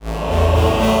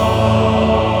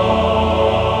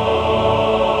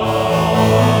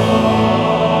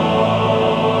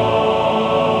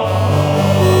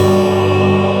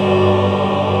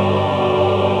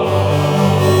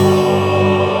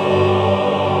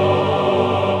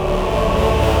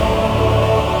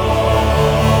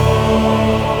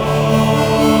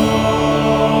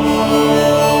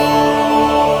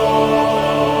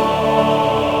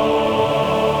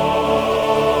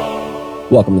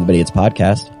Welcome to the Idiots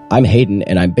Podcast. I'm Hayden,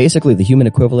 and I'm basically the human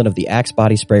equivalent of the Axe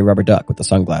body spray rubber duck with the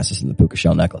sunglasses and the puka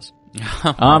shell necklace.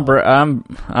 I'm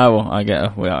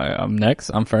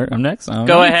next. I'm first. I'm next.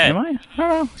 Go ahead. Am I?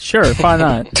 Oh, sure, why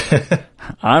not?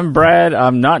 I'm Brad.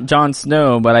 I'm not Jon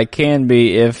Snow, but I can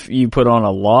be if you put on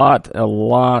a lot of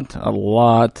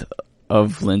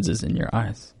lenses in your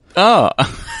eyes. Oh.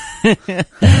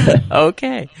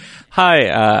 Okay. Hi,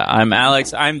 I'm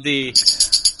Alex. I'm the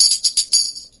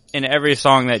in every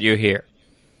song that you hear.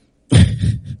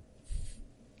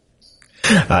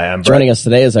 Hi, I'm Brett. Joining us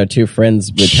today is our two friends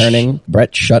returning.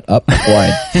 Brett, shut up before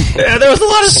I... Yeah, there was a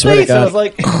lot of space. I was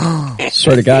like...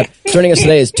 Swear to God. Joining us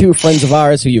today is two friends of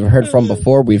ours who you've heard from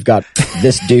before. We've got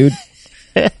this dude.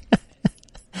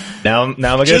 Now I'm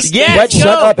gonna... Yeah, Brett, shut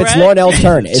up. Brett. It's Lornell's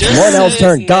turn. It's Lornell's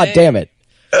turn. God damn it.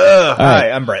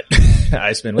 Hi, I'm Brett.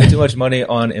 I spend way too much money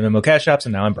on MMO cash shops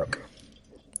and now I'm broke.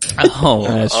 Oh,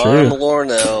 That's I'm true.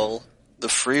 Lornell, the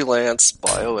freelance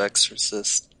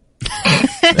bioexorcist.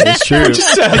 That is true.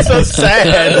 Sounds so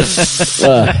sad. This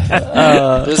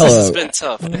hello. has been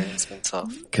tough, man. It's been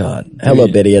tough. God. Hello,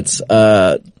 Bidiots.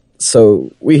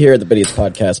 So we here at the Bidiots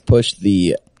Podcast push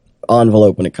the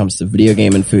envelope when it comes to video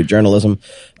game and food journalism.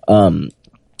 And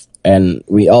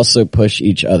we also push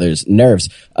each other's nerves.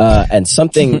 And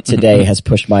something today has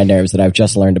pushed my nerves that I've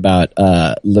just learned about,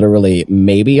 literally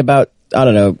maybe about,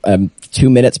 2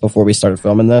 minutes before we started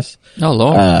filming this. Oh,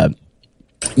 Lord.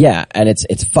 Yeah, and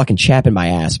it's fucking chapping my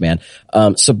ass, man.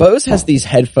 So Bose has these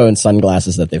headphone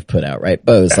sunglasses that they've put out, right?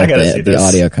 Bose, like the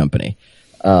audio company.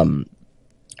 And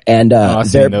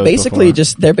they're basically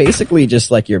just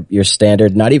like your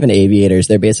standard, not even aviators.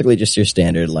 They're basically just your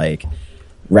standard, like,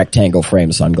 rectangle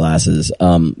frame sunglasses.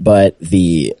 But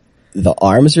the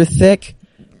arms are thick.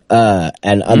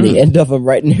 And on the end of them,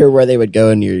 right in here where they would go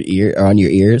in your ear, or on your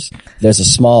ears, there's a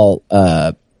small,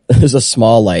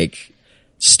 like,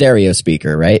 stereo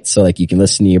speaker, right? So, like, you can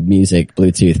listen to your music,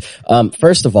 Bluetooth.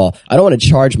 First of all, I don't want to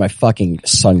charge my fucking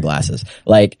sunglasses.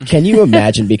 Like, can you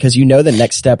imagine? Because you know the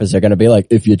next step is they're going to be like,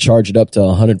 if you charge it up to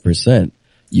 100%,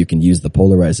 you can use the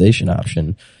polarization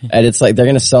option. And it's like, they're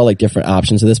going to sell like different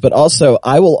options of this, but also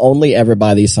I will only ever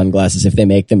buy these sunglasses if they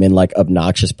make them in like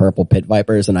obnoxious purple pit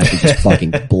vipers and I can just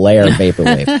fucking blare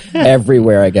vaporwave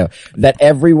everywhere I go. That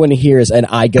everyone hears and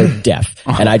I go deaf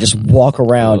and I just walk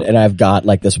around and I've got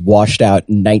like this washed out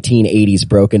 1980s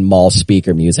broken mall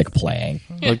speaker music playing.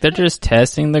 Look, they're just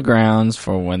testing the grounds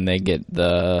for when they get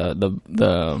the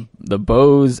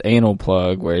Bose anal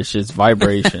plug where it's just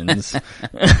vibrations.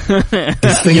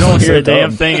 You don't hear a damn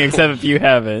thing except if you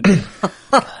have it.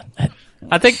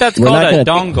 I think that's called a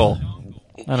dongle.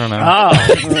 I don't know. Oh,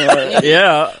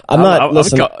 yeah.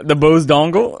 Listen, the Bose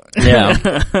dongle?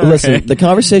 yeah. Listen, the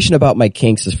conversation about my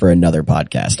kinks is for another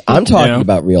podcast. I'm talking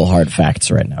about real hard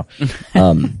facts right now.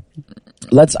 I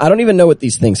don't even know what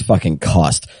these things fucking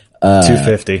cost.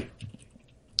 $250.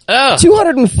 Oh,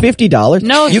 $250?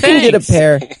 No, you can get a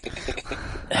pair.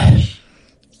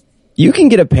 You can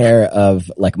get a pair of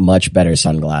like much better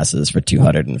sunglasses for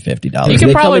 $250. you can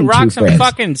They probably come in rock two some frames.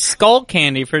 fucking skull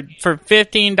candy for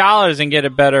 $15 and get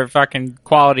a better fucking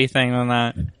quality thing than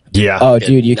that. Yeah. Oh,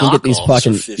 dude, you can get these knockoffs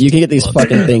fucking. for You can get these $50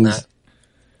 fucking than things. that.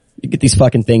 You get these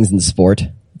fucking things in sport.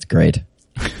 It's great.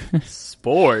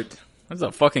 Sport? That's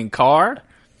a fucking car?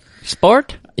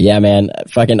 Sport? Yeah, man.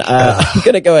 Fucking, I'm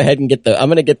gonna go ahead and get the, I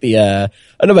don't know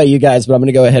about you guys, but I'm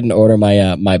gonna go ahead and order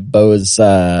my Bose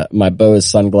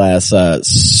sunglass,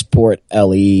 Sport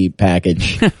LE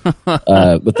package,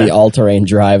 with the all-terrain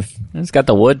drive. It's got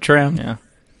the wood trim. Yeah.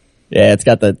 Yeah, it's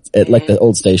got like the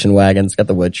old station wagon. It's got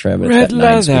the wood trim. It's Red got 9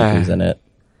 leather. speakers in it.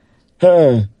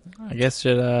 I guess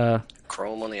should,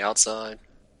 Chrome on the outside.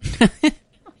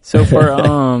 so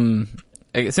for,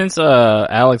 since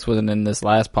Alex wasn't in this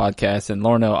last podcast and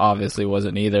Lorno obviously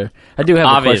wasn't either, I do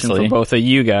have a question for both of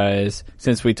you guys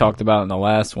since we talked about it in the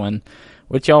last one.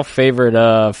 What's y'all favorite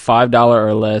 $5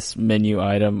 or less menu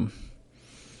item?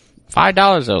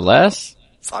 $5 or less?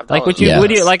 $5. Like what do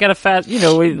you like at a fast? When you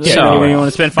want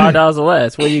to spend $5 or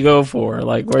less, what do you go for?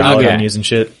 Like where Dollar you go? menus and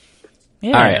shit.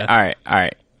 Yeah. All right.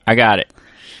 I got it.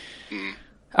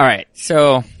 All right.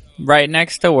 So right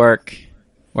next to work,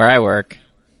 where I work,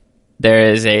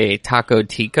 there is a Taco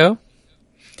Tico.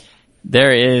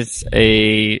 It's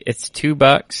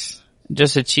 $2,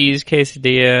 just a cheese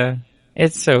quesadilla.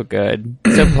 It's so good.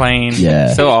 So plain.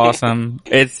 Yeah. So awesome.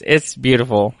 It's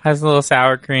beautiful. Has a little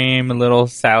sour cream, a little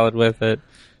salad with it.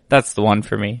 That's the one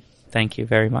for me. Thank you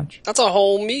very much. That's a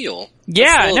whole meal.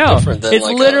 Yeah, That's a no. little different than It's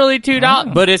like literally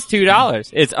 $2, but it's $2.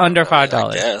 It's under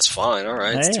 $5. Yeah, it's fine. All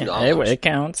right, it's Hey, $2. it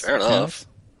counts. Fair It enough. counts.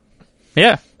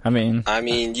 Yeah. I mean, I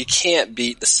mean, you can't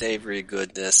beat the savory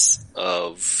goodness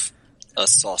of a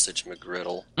sausage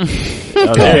McGriddle.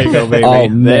 Oh, there you go, baby. Oh,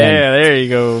 man. There you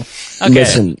go.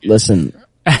 Okay. Listen.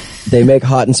 They make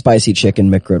hot and spicy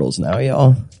chicken McGriddles now,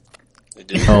 y'all.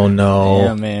 Oh no.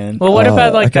 Yeah, man. Well, what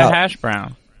about like the hash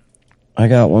brown? I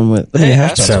got one with. Hey,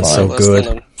 hash sounds so less good.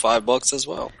 than $5 as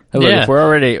well. Hey, look, Yeah. if we're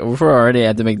already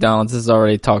at the McDonald's, this is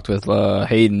already talked with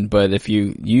Hayden, but if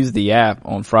you use the app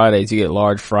on Fridays, you get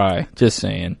large fry. Just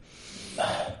saying.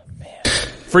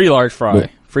 Free large fry.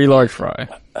 Free large fry.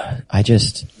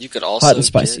 You could also hot and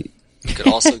spicy. You could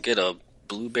also get a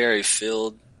blueberry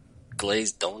filled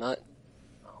glazed donut.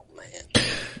 Oh man.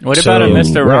 What about a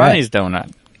Mr. Ronnie's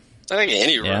donut? I think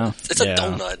any it's a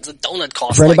donut. It's a donut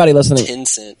costs For anybody like listening, 10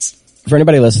 cents. For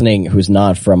anybody listening who's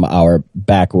not from our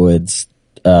backwoods,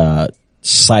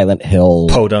 Silent Hill,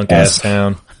 Podunk ass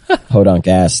town, Podunk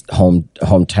ass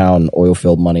hometown oil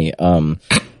field money.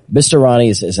 Mr.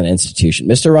 Ronnie's is an institution.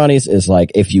 Mr. Ronnie's is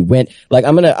like, if you went, like,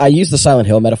 I use the Silent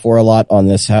Hill metaphor a lot on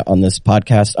this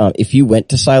podcast. If you went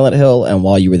to Silent Hill and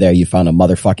while you were there, you found a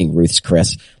motherfucking Ruth's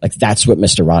Chris, like, that's what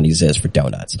Mr. Ronnie's is for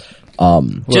donuts.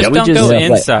 Just don't go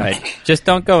inside. Just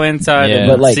don't go inside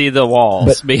and see the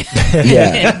walls.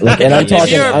 Yeah, like, and I'm talking,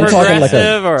 if you're a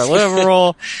progressive or a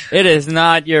liberal, it is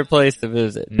not your place to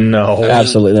visit. No,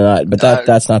 absolutely not. But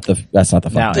that's not the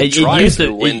fun. Now, The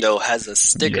drive-through window has a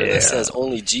sticker that says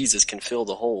only Jesus can fill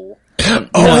the hole. it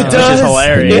Which does. is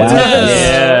hilarious. Wow.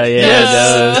 Yeah, it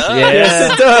does. Yeah.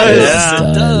 Yes, it does. Yes,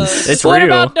 it does. It's what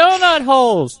about donut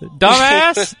holes,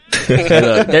 dumbass?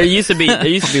 Look, there used to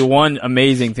be one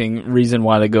amazing reason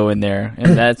why they go in there,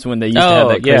 and that's when they used to have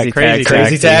that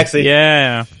crazy taxi.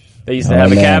 Yeah. They used to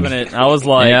have a cabinet. I was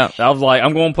like,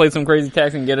 I'm going to play some crazy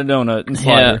taxi and get a donut and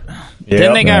slider.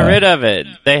 Then they got rid of it.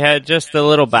 They had just the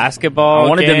little basketball. I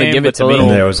wanted them to give it to me.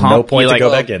 There was no point to go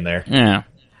back in there. Yeah.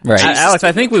 Right. Alex,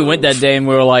 I think we went that day and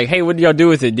we were like, hey, what did y'all do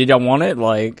with it? Did y'all want it?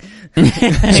 Like,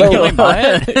 can we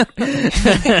buy it?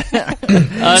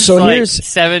 So like here's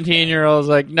 17-year-olds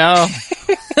like, no.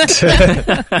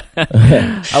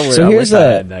 I wish I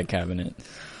had that cabinet.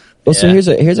 Well, so here's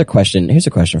a question. Here's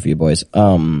a question for you boys.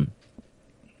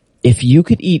 If you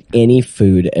could eat any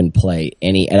food and play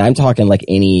any, and I'm talking like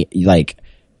any, like,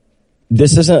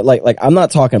 this isn't like I'm not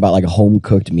talking about like a home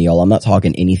cooked meal. I'm not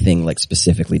talking anything like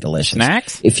specifically delicious.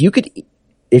 Snacks? If you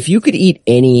could eat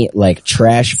any like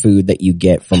trash food that you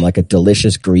get from like a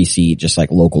delicious, greasy, just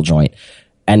like local joint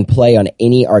and play on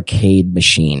any arcade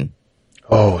machine.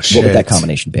 Oh shit. What would that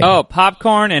combination be? Oh,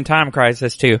 popcorn and Time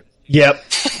Crisis too. Yep.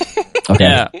 Okay.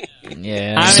 Yeah.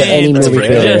 Yeah. I So mean, any movie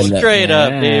theater just straight up,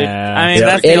 dude. I mean,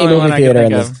 that's the Any only movie one I theater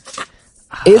can in think this. of.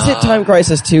 Is it Time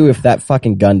Crisis 2 if that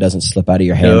fucking gun doesn't slip out of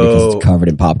your hand because it's covered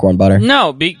in popcorn butter?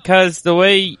 No, because the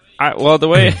way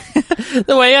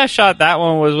I shot that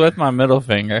one was with my middle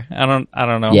finger. I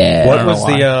don't know. Yeah. What was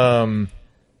the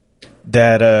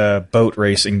that boat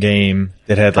racing game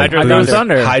that had like Hydro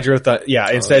Thunder? Hydro Thunder.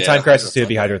 Yeah, instead of Time Crisis 2 it'd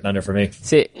be Hydro Thunder for me.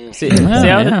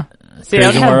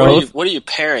 What are you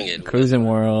pairing it with? Cruising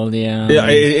World, yeah. Yeah,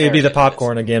 it'd be the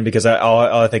popcorn again because all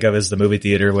I think of is the movie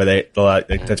theater where that's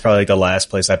probably like the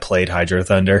last place I played Hydro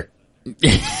Thunder.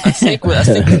 I think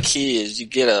the key is you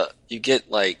get about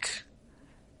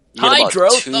Hydro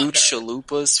 2 Thunder.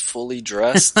 chalupas fully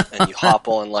dressed and you hop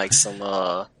on like some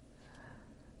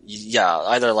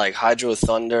either like Hydro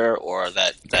Thunder or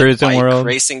that Cruising bike World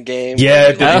racing game.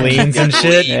 Yeah, the leans and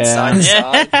shit. Side to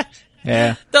side.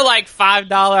 Yeah. the like $5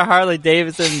 Harley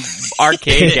Davidson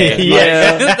arcade game.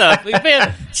 Yeah.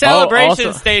 The Celebration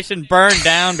also- Station burned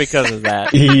down because of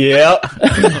that.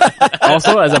 Yep.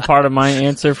 Also, as a part of my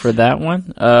answer for that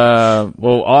one,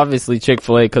 well, obviously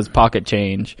Chick-fil-A because pocket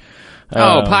change.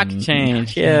 Pocket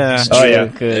change. Yeah. Oh, yeah.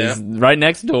 Because right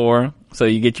next door, so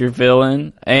you get your fill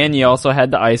in, and you also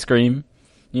had the ice cream,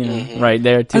 right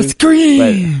there too. Ice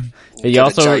cream. But you Get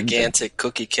also a gigantic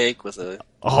cookie cake with a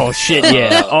oh shit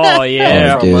yeah oh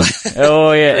yeah dude.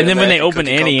 oh yeah, and then when they American opened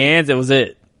cookie Annie company. Ann's, it was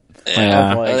it.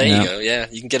 Yeah. Oh, there yeah. you go. Yeah,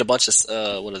 you can get a bunch of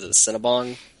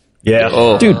Cinnabon,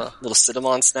 Yeah. Dude. little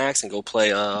Cinnabon snacks, and go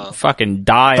play. Fucking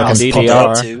die on Fucking pump it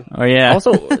up, DDR. too. Oh yeah.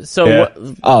 Also,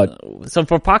 so Oh, so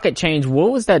for pocket change,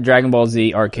 what was that Dragon Ball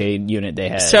Z arcade unit they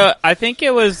had? So I think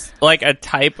it was like a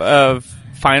type of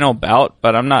Final Bout,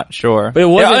 but I'm not sure. But it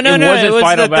wasn't- it it wasn't was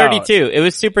Final the Bout. 32. It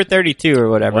was Super 32 or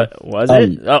whatever. what was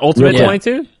it? Ultimate real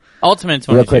 22? Ultimate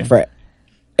 22. real quick for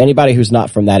anybody who's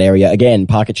not from that area, again,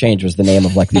 Pocket Change was the name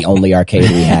of like the only arcade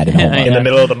we had in Omaha. In the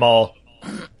middle of the mall.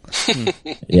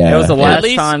 Yeah. That was the last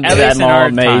least- time at that least in mall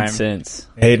our made time. sense.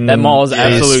 Hayden, That mall is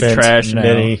absolute spent trash now.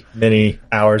 Many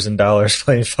hours and dollars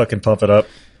playing fucking Pump It Up.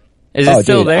 Is it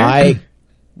still dude, there?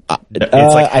 It's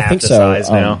like half I think the so.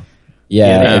 size now. Yeah,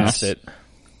 they it's- announced it.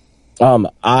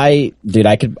 I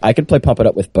could play Pump It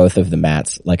Up with both of the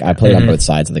mats. Like I played on both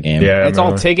sides of the game. Yeah, it's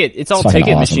all ticket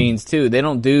awesome. machines too. They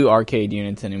don't do arcade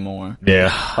units anymore.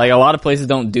 Yeah, like a lot of places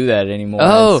don't do that anymore.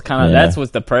 Oh, it's kind of that's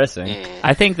what's depressing.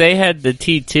 I think they had the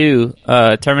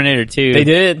T2, Terminator 2. They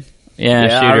did.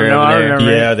 Yeah, shooter over there.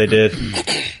 Yeah, they did.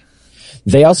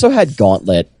 They also had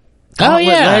Gauntlet.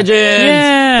 Legends.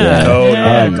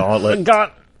 Yeah. Gauntlet.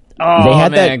 Oh, they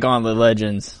had man, Gauntlet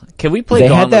Legends. Can we play They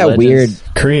Gauntlet had that Legends?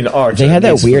 weird Korean art. They had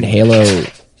that weird Halo.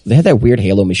 They had that weird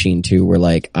Halo machine too, where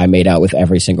like I made out with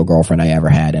every single girlfriend I ever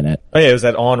had in it. Oh yeah, it was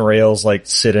that on rails like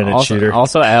sit in and shooter.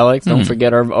 Also, Alex, don't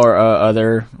forget our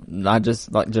other, not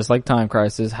just like Time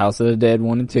Crisis, House of the Dead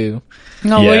 1 and 2.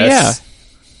 No, well, yeah.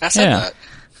 I said that.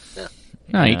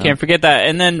 No, you can't forget that.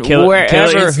 And then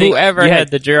whoever Yeah. had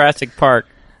the Jurassic Park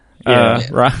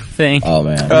thing. Oh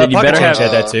man, then you better have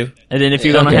that too. And then if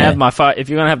you're gonna have if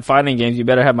you're gonna have fighting games, you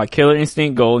better have my Killer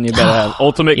Instinct Gold, and you better have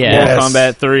Ultimate Mortal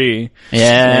Kombat 3.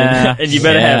 Yeah, and you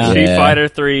better have Street Fighter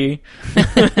 3.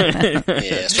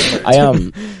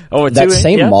 that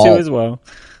same mall 2 as well.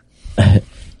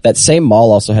 That same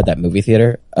mall also had that movie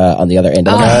theater on the other end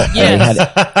of the mall.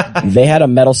 Yes. They had a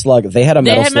Metal Slug. They had a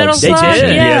Metal Slug. They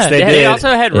did. Yes, they did. They also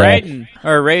had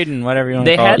Raiden, whatever you want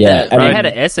to call it. They had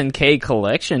an SNK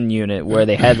collection unit where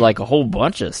they had like a whole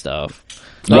bunch of stuff.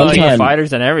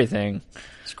 Fighters and everything.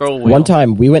 Scroll wheel. One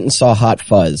time we went and saw Hot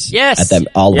Fuzz. Yes. At them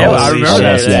all. I remember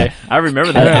that. Yeah. I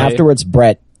remember that. And afterwards,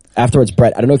 Brett, I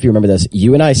don't know if you remember this.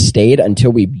 You and I stayed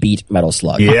until we beat Metal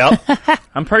Slug. Yeah.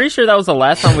 I'm pretty sure that was the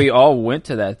last time we all went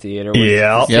to that theater.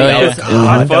 Yeah.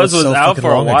 Hot Fuzz was out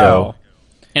for a while.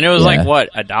 And it was like,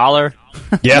 what, $1?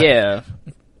 Yeah.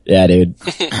 Yeah, dude.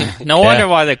 No wonder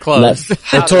why they closed.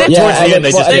 Towards the end,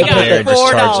 they just they got there and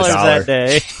just charged $1 that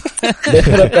day.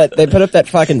 They put up that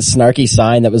fucking snarky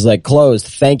sign that was like closed.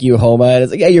 Thank you, Homa. And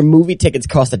it's like, yeah, your movie tickets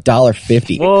cost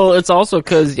 $1.50. Well, it's also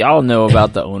because y'all know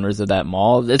about the owners of that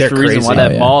mall. It's the reason why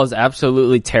that mall is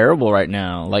absolutally terrible right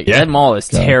now. Like that mall is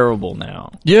terrible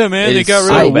now. Yeah, man, they got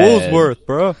rid of Woolsworth,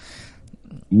 bro.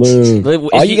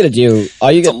 All you gotta do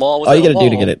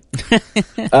to get it.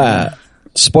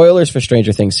 Spoilers for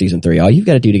Stranger Things season 3. All you've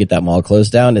got to do to get that mall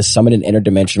closed down is summon an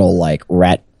interdimensional like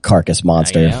rat carcass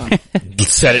monster.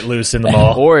 Set it loose in the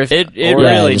mall. Or if it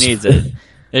really needs it.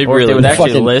 It or really if they would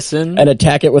actually listen and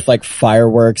attack it with like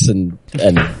fireworks and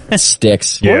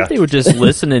sticks. Or if they would just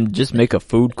listen and just make a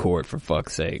food court for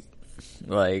fuck's sake.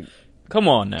 Like, come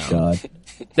on now. God.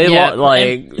 They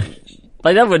like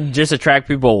that would just attract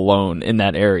people alone in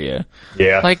that area.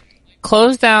 Yeah. Like,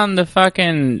 close down the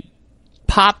fucking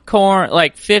popcorn,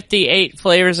 like 58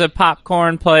 flavors of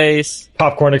popcorn place.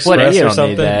 Popcorn Express or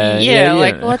something. Yeah,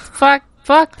 like what the fuck?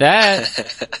 Fuck that.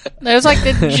 There's like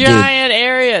the giant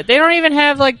area. They don't even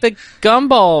have like the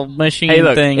gumball machine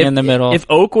thing in the middle. If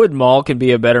Oakwood Mall can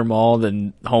be a better mall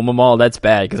than Homa Mall, that's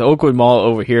bad because Oakwood Mall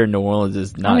over here in New Orleans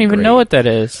is not. I don't even know what that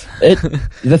is.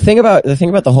 The thing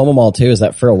about the Homa Mall too is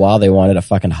that for a while they wanted a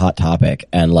fucking Hot Topic,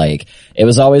 and like it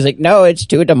was always like, no, it's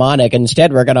too demonic.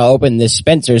 Instead, we're gonna open this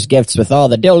Spencer's Gifts with all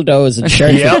the dildos and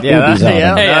shirts with boobies on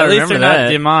them. Hey, at least they're not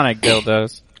demonic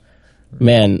dildos.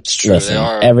 Man, listen,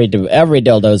 every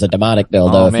dildo is a demonic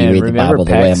dildo if you read the Bible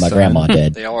the way my grandma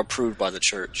did. They are approved by the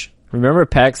church. Remember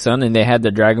Pac Sun and they had the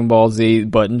Dragon Ball Z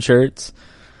button shirts?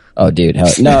 Oh, dude, no,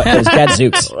 it was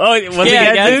Gadzooks. Oh, was it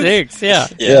Gadzooks? Yeah.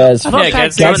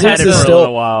 Gadzooks had it for a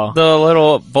little while. The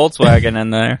little Volkswagen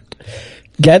in there.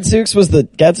 Gadzooks was the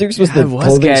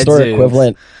clothing store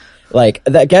equivalent. Like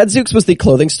that, Gadzooks was the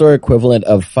clothing store equivalent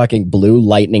of fucking blue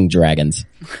lightning dragons.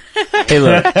 Hey,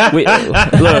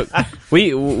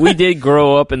 we did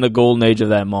grow up in the golden age of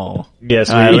that mall. Yes,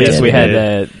 at least we had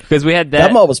that because we had that.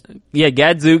 That mall was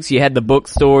Gadzooks. You had the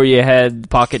bookstore. You had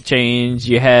Pocket Change.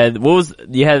 You had it wasn't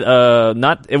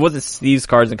Steve's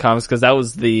Cards and Comics because that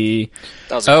was the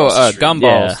Gumballs.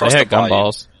 Yeah. They had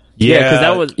Gumballs. Yeah, because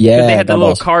that was they had the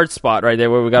little card spot right there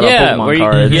where we got our Pokemon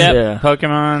cards.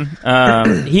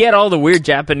 Pokemon. He had all the weird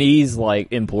Japanese like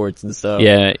imports and stuff.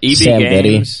 Yeah, EB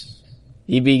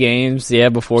Games. Yeah,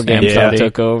 before GameStop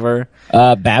took over.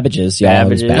 Babbage's. Yeah,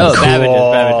 Babbage's.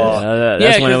 Babbage's.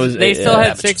 That's when it was. They still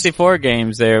had 64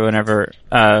 games there whenever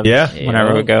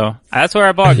we go. That's where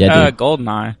I bought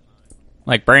GoldenEye.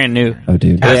 Like brand new. Oh,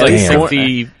 dude. It was like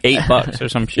 $68 or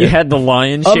some shit. You had the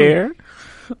lion's share.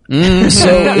 So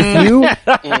if you,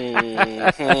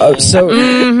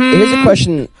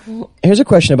 here's a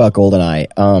question about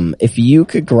GoldenEye. If you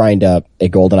could grind up a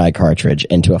GoldenEye cartridge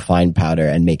into a fine powder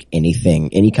and make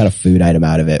any kind of food item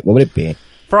out of it, what would it be?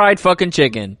 Fried fucking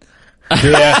chicken.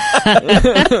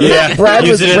 Yeah. Brad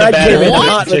came in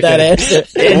hot with that answer.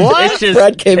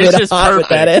 Brad came in hot with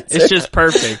that answer. It's just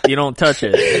perfect. You don't touch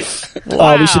it.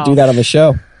 Wow. Oh, we should do that on the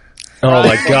show. Oh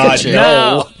my God,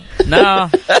 no.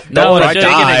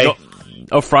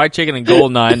 Fried chicken and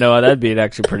Goldeneye. No, that'd be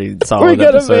actually pretty solid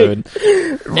episode.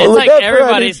 It's like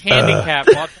everybody's handicap.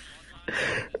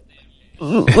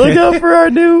 Look out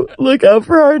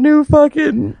for our new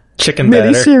fucking chicken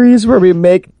mini series where we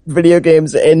make video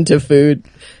games into food.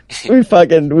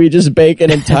 We just bake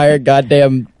an entire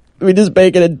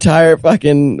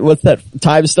fucking what's that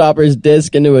Time Stoppers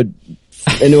disc into a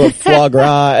foie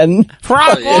gras and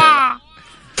frog gras.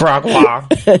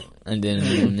 And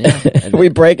then we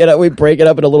break it up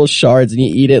into little shards and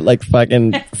you eat it like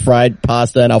fucking fried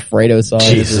pasta and Alfredo sauce.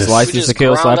 Jesus, license to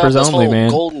kill slappers only,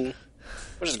 man.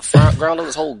 We just ground up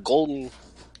this whole golden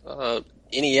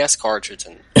NES cartridge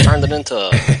and turned it into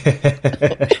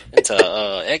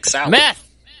egg salad. Meth.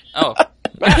 Oh.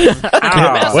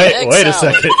 Wait a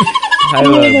second.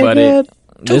 Buddy.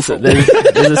 This is.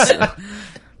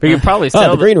 We could probably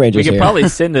sell the Green Rangers. We could probably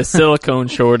send a silicone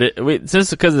shortage. Since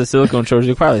because of the silicone shortage,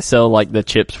 we could probably sell like the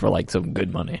chips for like some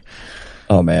good money.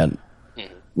 Oh man,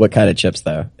 what kind of chips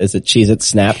though? Is it Cheez-It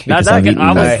Snapped? Now, Because I've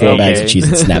eaten like 4 bags of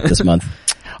Cheez-It Snapped this month.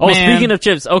 Oh, man. Speaking of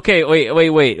chips, okay,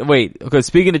 wait. Okay,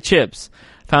 speaking of chips,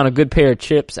 found a good pair of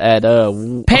chips at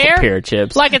pair of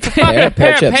chips. Like it's a fucking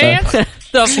pair of pants. Huh?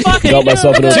 The fucking got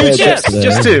myself into a pair of chips today.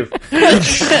 Just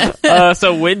 2.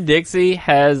 So Winn-Dixie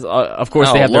has, of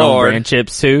course, they have their own brand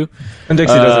chips too.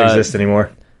 Winn-Dixie doesn't exist anymore.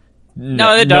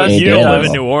 No, it does. You don't live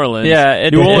in New Orleans. Yeah,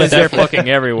 New Orleans, they're fucking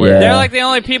everywhere. Yeah. They're like the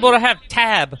only people to have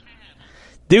Tab.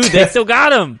 Dude, they still got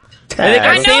them.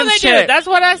 I know they do. That's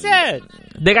what I said.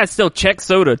 They got still Czech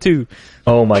soda too.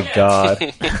 Oh my God.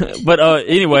 But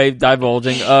anyway,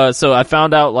 divulging. So I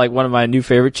found out like one of my new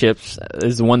favorite chips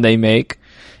is the one they make.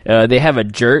 They have a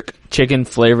jerk chicken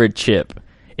flavored chip.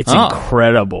 It's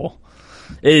incredible.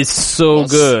 It is so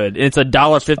good. It's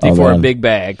 $1.50 for a big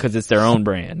bag because it's their own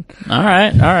brand. All right.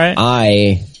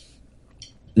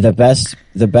 The best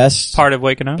part of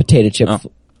waking up potato chip.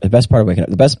 The best part of waking up.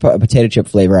 The best potato chip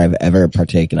flavor I've ever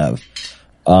partaken of.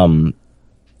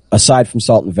 Aside from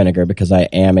salt and vinegar, because I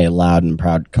am a loud and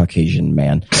proud Caucasian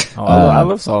man. I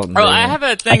love salt and vinegar. I have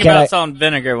a thing about salt and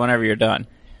vinegar whenever you're done.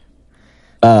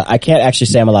 I can't actually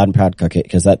say I'm a loud and proud Caucasian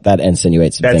because that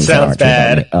insinuates some things. That sounds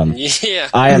bad. Yeah.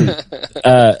 I am.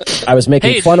 I was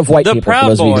making fun of white people. The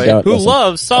Proud Boy who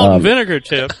loves salt and vinegar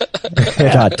chip.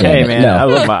 God damn it. Hey man, no. I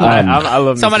love my. I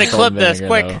love. Somebody clip this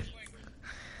quick. Though.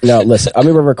 No, listen. I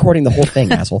mean, we're recording the whole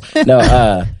thing, asshole.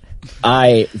 No,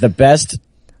 the best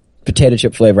potato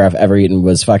chip flavor I've ever eaten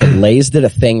was fucking Lay's did a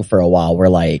thing for a while where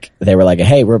like they were like,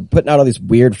 hey, we're putting out all these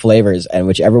weird flavors and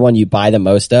whichever one you buy the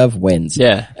most of wins.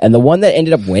 Yeah. And the one that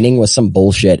ended up winning was some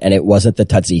bullshit and it wasn't the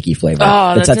tzatziki flavor.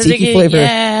 Oh, the tzatziki flavor.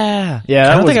 Yeah.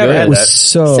 Yeah, that was good. It was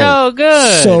so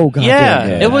good. So goddamn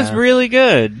good. It was really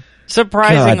good.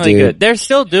 Surprisingly good. They're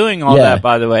still doing all that,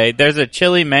 by the way. There's a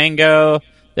chili mango.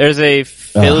 There's a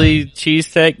Philly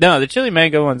cheesesteak. No, the chili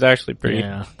mango one's actually pretty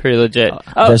legit.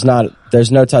 There's no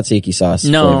tzatziki sauce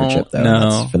flavor chip though.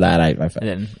 No. For that, I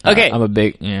found. Okay. I'm a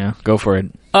big, go for it.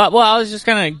 Well, I was just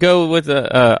gonna go with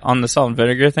on the salt and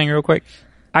vinegar thing real quick.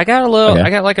 I got I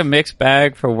got like a mixed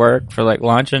bag for work for like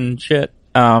lunch and shit.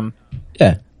 On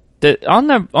the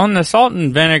salt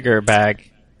and vinegar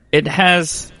bag, it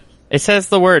says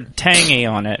the word tangy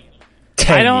on it.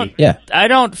 Tangy. I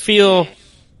don't feel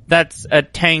that's a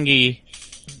tangy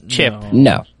chip.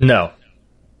 No.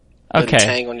 Okay.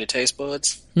 Tang on your taste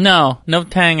buds? No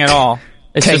tang at all.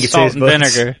 It's Tangy just salt and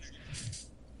buds. vinegar.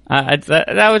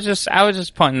 I was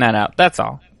just pointing that out. That's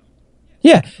all.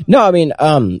 Yeah. No, I mean,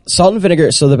 salt and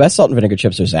vinegar. So the best salt and vinegar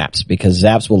chips are Zapp's because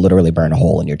Zapp's will literally burn a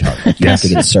hole in your tongue. You have to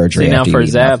get surgery. See, now after for you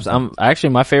eat Zapp's, them. actually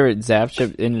my favorite Zapp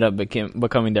chip ended up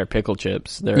becoming their pickle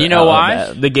chips. You know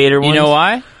why? The Gator ones. You know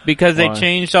why? Because they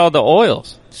changed all the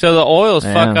oils. So the oils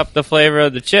fuck up the flavor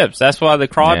of the chips. That's why the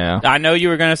I know you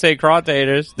were going to say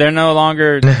crawtators. They're no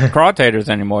longer crawtators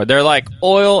anymore. They're like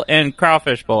oil and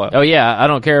crawfish boil. Oh yeah, I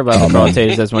don't care about the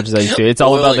crawtators as much as I used to. It's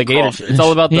all about the Gator. Crawfish. It's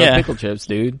all about the pickle chips,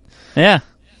 dude. Yeah.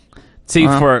 See,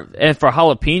 for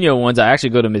jalapeno ones, I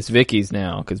actually go to Miss Vicky's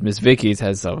now because Miss Vicky's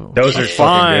has Those are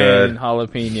fine good.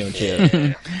 jalapeno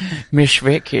chip. Miss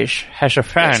Vicky's has a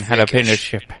fine jalapeno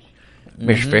chip.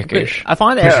 Miss Vicky's. I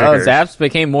find that Zapp's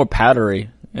became more powdery.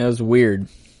 It was weird.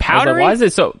 Powdery? Like, why is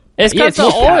it so? It's because the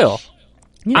oil.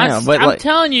 Yeah, I'm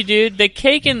telling you, dude, the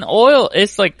cake and oil,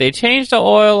 it's like they changed the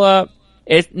oil up.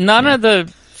 None of the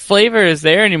flavor is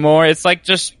there anymore. It's like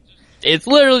it's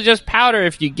literally just powder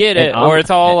if you get it, or it's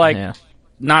all like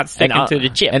not sticking to the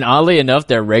chip. And oddly enough,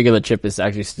 their regular chip is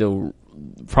actually still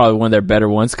probably one of their better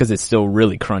ones because it's still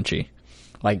really crunchy.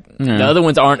 Like the other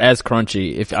ones aren't as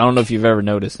crunchy. I don't know if you've ever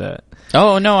noticed that.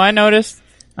 Oh no, I noticed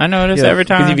every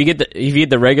time. Because if you get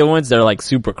the regular ones, they're like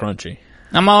super crunchy.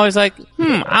 I'm always like,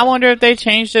 I wonder if they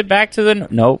changed it back to the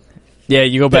nope. Yeah,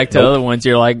 you go back to the other ones,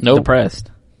 you're like depressed.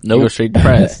 Nope. You go straight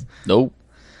depressed. Nope.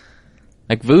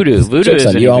 Like Voodoo is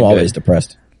you. I'm always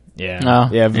depressed. Yeah.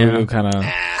 Yeah, Voodoo kind of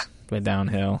went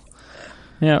downhill.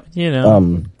 Yeah, you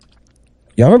know.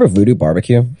 Y'all remember Voodoo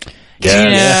Barbecue?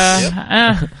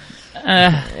 Yeah.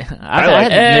 I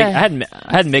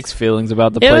had mixed feelings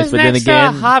about the place, but then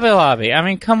again, Hobby Lobby. I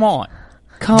mean, come on.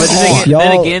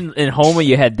 Then again, in Houma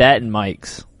you had that and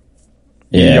Mike's.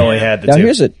 Yeah, you only had the two.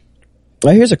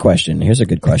 Here's a question. Here's a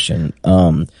good question.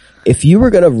 If you were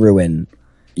gonna ruin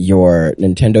your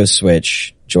Nintendo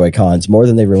Switch Joy-Cons more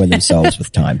than they ruin themselves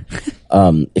with time,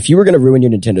 if you were gonna ruin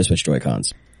your Nintendo Switch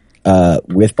Joy-Cons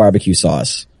with barbecue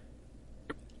sauce,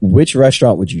 which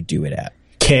restaurant would you do it at?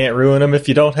 Can't ruin them if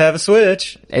you don't have a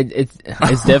Switch.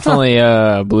 It's definitely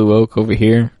Blue Oak over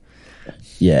here.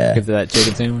 Yeah. Give that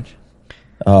chicken sandwich.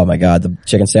 Oh my god, the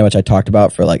chicken sandwich I talked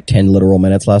about for like 10 literal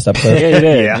minutes last episode. Yeah, you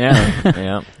did.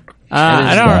 Yeah.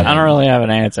 I don't really have an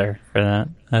answer for that.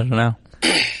 I don't know.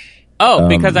 Oh,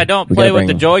 because I don't play with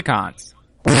the Joy-Cons.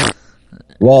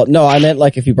 Well, no, I meant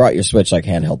like if you brought your Switch like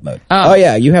handheld mode. Oh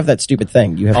yeah, you have that stupid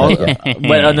thing. You have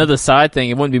but another side thing,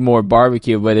 it wouldn't be more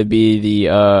barbecue, but it'd be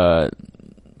the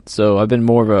so I've been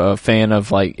more of a fan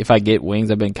of like if I get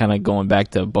wings, I've been kind of going back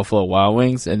to Buffalo Wild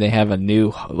Wings, and they have a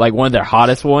new like one of their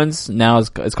hottest ones now.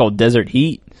 It's called Desert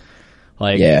Heat.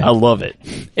 Like I love it.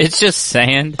 It's just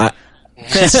sand.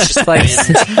 It's just like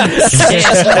sand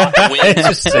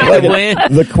wind.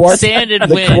 The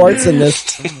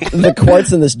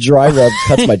quartz in this dry rub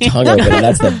cuts my tongue open, and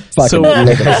that's the fucking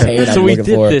look of pain So we dip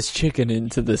this chicken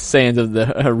into the sands of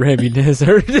the Arabian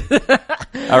Desert.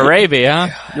 Arabia,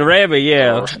 huh? Arabia,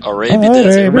 yeah. Arabia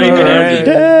Desert.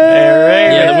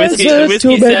 Yeah, the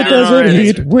whiskey Desert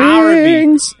Heat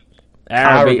wings.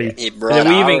 Arabic.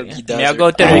 Now go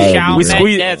to the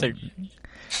Shaman Desert.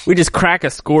 We just crack a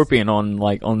scorpion on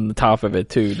the top of it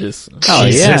too. Just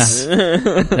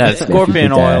that's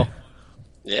scorpion oil.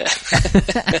 Yeah,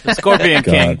 Scorpion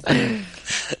King.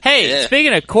 Hey,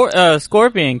 speaking of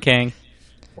Scorpion King,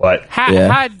 what?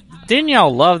 How didn't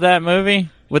y'all love that movie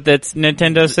with its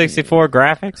Nintendo 64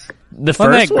 graphics? The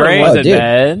first one wasn't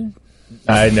bad.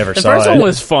 I never saw it. The first one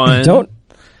was fun. Don't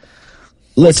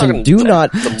listen. Do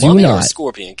not.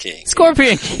 Scorpion King.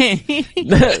 Scorpion King.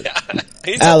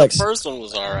 Alex, the first one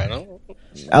was alright.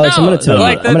 Alex, I'm going to tell you.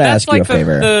 I'm going to ask you a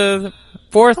favor. The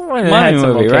fourth Mummy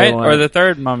movie, right? Or the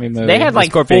third Mummy movie. They had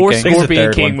like four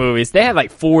Scorpion King movies. They had like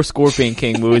 4 Scorpion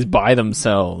King movies by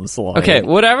themselves. Like, okay,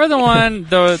 whatever the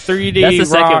 3D. That's the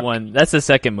second one. That's the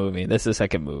second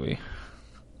movie.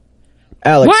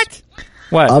 Alex,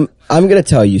 what? I'm going to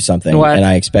tell you something, what? And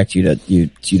I expect you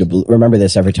to remember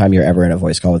this every time you're ever in a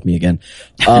voice call with me again.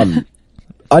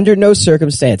 Under no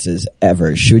circumstances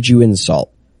ever should you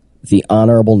insult the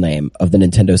honorable name of the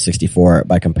Nintendo 64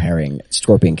 by comparing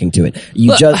Scorpion King to it.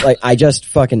 I just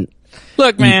fucking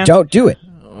look, man. Don't do it.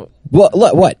 What?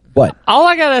 All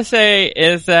I gotta say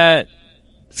is that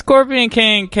Scorpion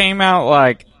King came out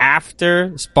like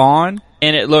after Spawn,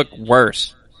 and it looked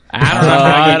worse. I don't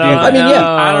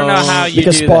know how you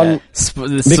do that.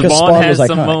 Spawn has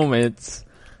some moments.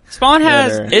 Spawn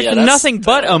has nothing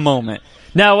but a moment.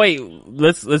 Now wait,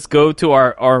 let's go to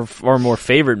our more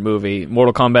favorite movie,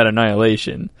 Mortal Kombat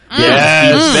Annihilation.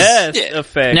 Yeah, the best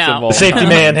effects of all. The safety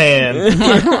man hand.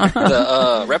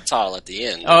 The reptile at the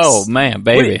end. Oh man,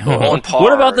 baby.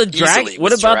 What about the dragon?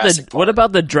 What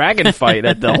about the dragon fight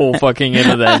at the whole fucking end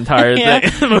of that entire thing?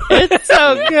 It's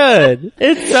so good.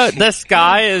 The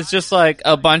sky is just like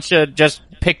a bunch of just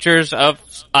pictures of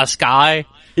a sky.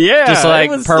 Yeah, just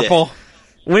like purple. Yeah.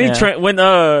 When Shao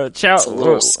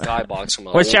skybox from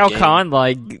when Shao Kahn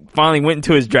finally went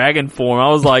into his dragon form, I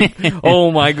was like, "Oh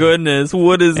my goodness,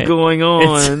 what is going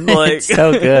on?" It's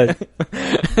so good.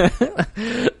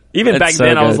 Even back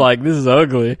then, I was like, "This is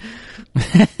ugly."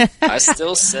 I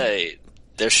still say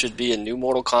there should be a new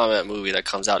Mortal Kombat movie that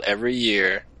comes out every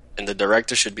year, and the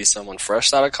director should be someone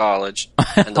fresh out of college,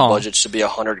 and the budget should be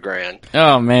 $100,000.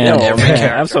 Oh man,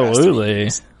 absolutely,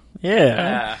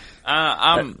 yeah.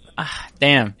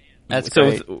 Damn. That's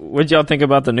so. What'd y'all think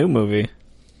about the new movie?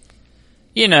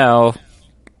 I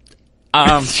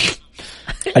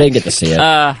didn't get to see it.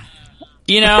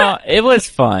 It was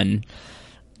fun.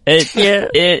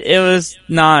 It was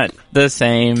not the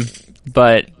same,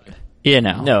 but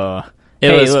no,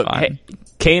 it was fun.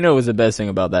 Kano was the best thing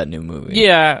about that new movie.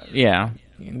 Yeah.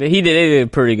 They did a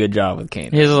pretty good job with Kano.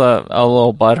 He's a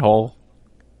little butthole.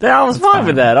 I was fine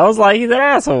with that. I was like, he's an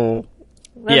asshole.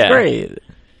 That's great.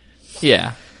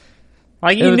 Yeah.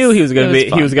 Like, you knew he was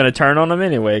gonna turn on him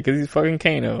anyway, because he's fucking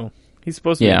Kano. He's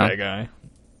supposed to be that guy.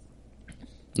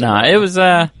 Nah, it was,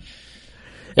 I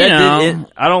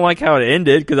don't like how it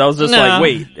ended, because I was just like,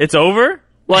 wait, it's over?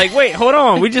 Like, wait, hold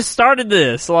on, we just started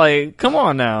this. Like, come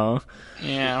on now.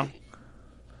 Yeah.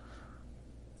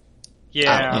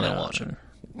 Yeah. I don't watch it.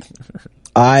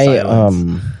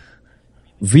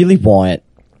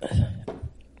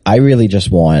 I really just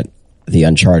want the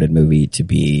Uncharted movie to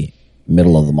be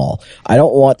middle of them all. I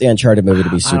don't want the Uncharted movie to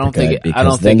be super good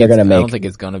because then they're going to make... I don't think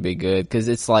it's going to be good because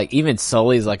it's like, even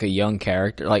Sully's like a young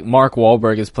character. Like, Mark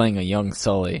Wahlberg is playing a young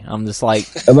Sully. I'm just like...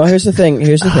 Well, here's the thing.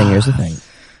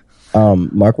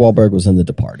 Mark Wahlberg was in The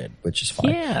Departed, which is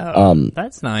fine. Yeah,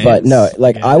 that's nice. But no,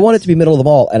 like, I want it to be middle of them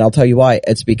all, and I'll tell you why.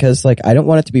 It's because, like, I don't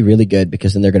want it to be really good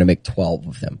because then they're going to make 12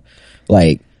 of them.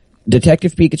 Like,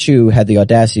 Detective Pikachu had the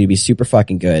audacity to be super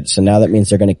fucking good, so now that means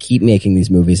they're going to keep making these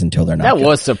movies until they're not That good.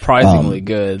 Was surprisingly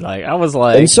good. Like, I was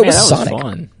like, and so was that Sonic. Was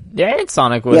fun. Yeah, and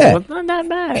Sonic was not that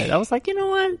bad. I was like, you know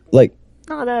what? Like,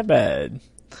 not that bad.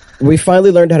 We finally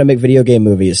learned how to make video game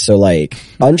movies, so like,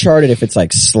 Uncharted, if it's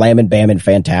like slam and bam and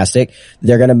fantastic,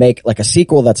 they're gonna make like a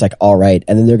sequel that's like alright,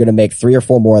 and then they're gonna make 3 or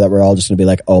 4 more that we're all just gonna be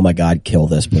like, oh my god, kill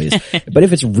this please. But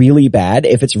if it's really bad,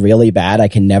 I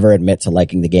can never admit to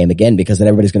liking the game again, because then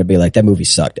everybody's gonna be like, that movie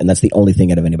sucked, and that's the only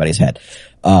thing out of anybody's head.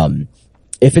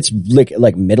 If it's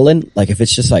like middling, like if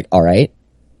it's just like alright,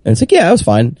 and it's like, yeah, it was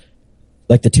fine.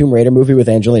 Like the Tomb Raider movie with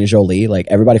Angelina Jolie, like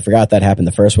everybody forgot that happened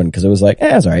the first one because it was like,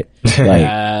 it's alright.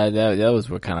 Like, that was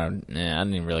what kind of, I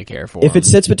didn't really care for. If it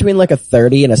sits between like a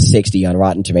 30 and a 60 on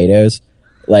Rotten Tomatoes,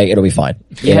 like it'll be fine.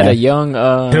 You had a young,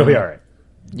 it'll be alright.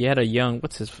 You had a young,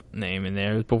 what's his name in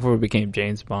there? Before it became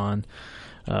James Bond.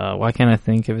 Why can't I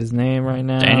think of his name right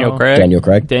now? Daniel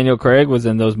Craig. Daniel Craig was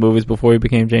in those movies before he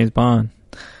became James Bond.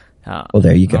 Well,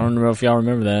 there you go. I don't know if y'all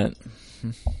remember that.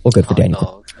 Well, good for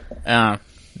Daniel.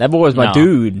 That boy was my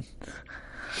dude.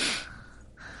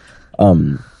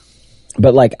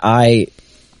 But like I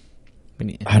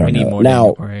don't know. More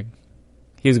now, Craig.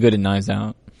 He was good at Knives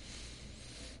Out.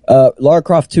 Lara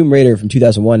Croft Tomb Raider from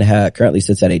 2001 currently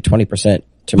sits at a 20%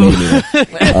 tomato meter.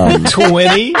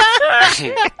 20?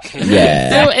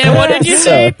 Yeah. And what did you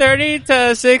say? 30 to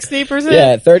 60%?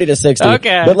 Yeah, 30 to 60.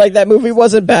 Okay. But like that movie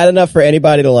wasn't bad enough for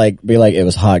anybody to like be like it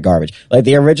was hot garbage. Like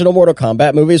the original Mortal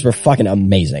Kombat movies were fucking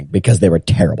amazing because they were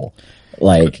terrible.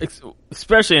 Like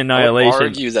especially Annihilation. I would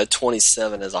argue that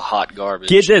 27 is a hot garbage.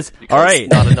 Get this. All right.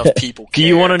 Not enough people care. Do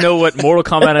you want to know what Mortal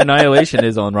Kombat Annihilation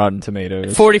is on Rotten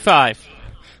Tomatoes? 45.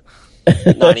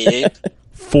 98.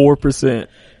 4%.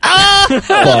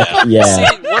 Fuck, yeah. See,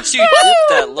 once you dip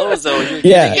that low, though, you're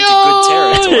getting into good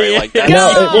territory. Like that.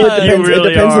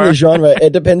 It depends on the genre.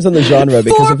 It depends on the genre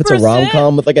because 4%? If it's a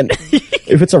rom-com with like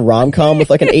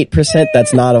an 8%,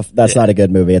 that's not a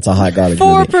good movie. It's a hot garbage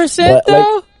 4%, movie. 4%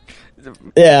 though. Like,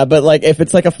 yeah, but like if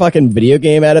it's like a fucking video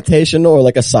game adaptation or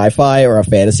like a sci-fi or a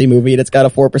fantasy movie and it's got a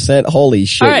 4%, holy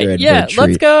shit, right, you're in for a treat.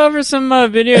 Let's go over some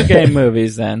video game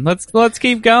movies then. Let's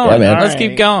keep going. Yeah, let's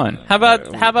keep going. How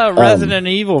about Resident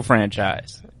Evil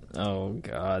franchise? Oh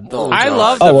god. I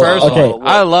love the first one.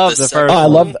 I love the first one. I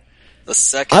love the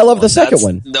second. I love the second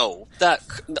one. No, that.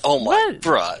 Oh my,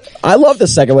 bruh. I love the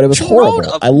second one. It was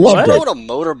horrible. I loved it. Rode a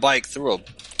motorbike through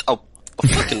a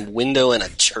fucking window in a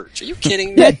church. Are you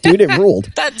kidding me? Yeah, dude, it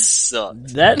ruled. That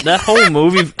sucked. That whole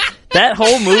movie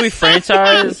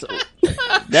franchise,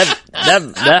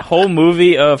 that whole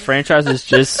movie franchise is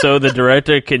just so the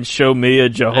director can show Milla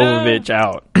Jovovich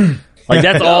out. Like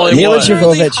that's all it was. He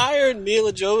hired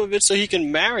Milla Jovovich so he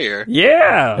can marry her.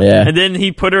 Yeah. And then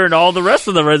he put her in all the rest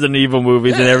of the Resident Evil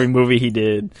movies in every movie he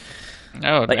did.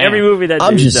 Oh, like every movie that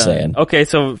I'm just done. saying. Okay,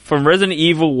 so from Resident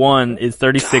Evil 1 is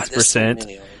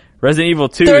 36%. Resident Evil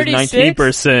 2 36? is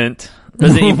 19%.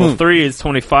 Resident Evil 3 is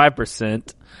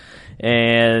 25%.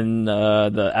 And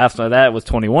after that was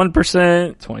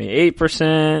 21%,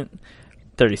 28%,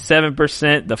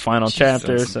 37%, the final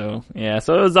chapter. So it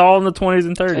was all in the 20s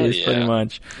and 30s pretty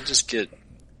much.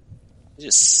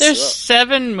 There's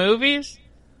 7 movies?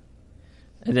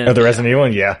 And then, the Resident Evil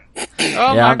one, yeah.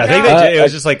 Oh my god! I think it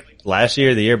was just like last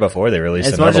year, or the year before they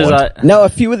released another one. No, a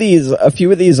few of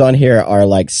these on here are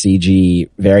like CG,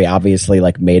 very obviously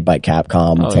like made by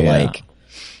Capcom like,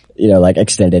 you know, like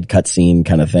extended cutscene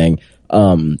kind of thing.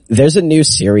 There's a new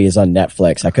series on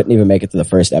Netflix. I couldn't even make it to the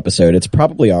first episode. It's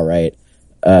probably all right.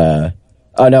 Oh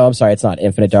no, I'm sorry, it's not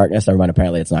Infinite Darkness. Never mind.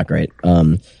 Apparently, it's not great.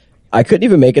 I couldn't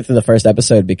even make it to the first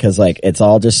episode because like it's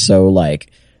all just so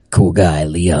like. Cool guy,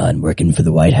 Leon, working for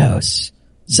the White House.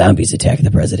 Zombies attack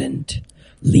the president.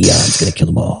 Leon's gonna kill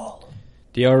them all.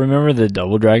 Do y'all remember the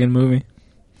Double Dragon movie?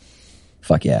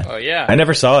 Fuck yeah. Oh yeah. I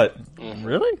never saw it.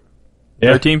 Really?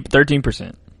 Yeah.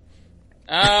 13%.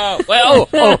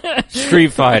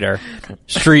 Street Fighter.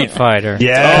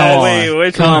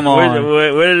 Yeah. Come on.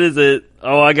 What is it?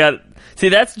 Oh, I got. See,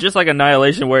 that's just like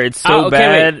Annihilation, where it's so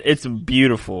bad, it's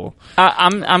beautiful.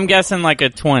 I'm guessing like a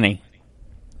 20.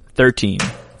 13.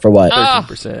 For what?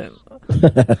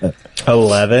 13%.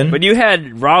 11. But you had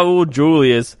Raul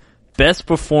Julia's best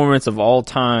performance of all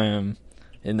time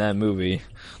in that movie.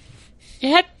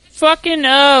 You had fucking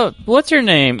what's her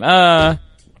name? La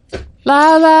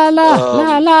la la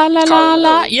la la la la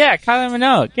la. Yeah, Kylie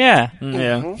Minogue. Yeah.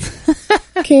 Yeah.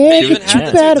 Can't get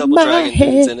you out of my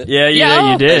head.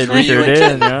 Yeah, you did. You sure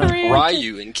did.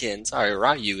 Ryu and Ken. Sorry,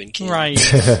 Ryu and Ken.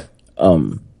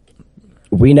 Ryu.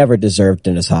 We never deserved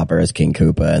Dennis Hopper as King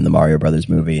Koopa in the Mario Brothers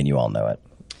movie, and you all know it.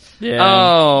 Yeah.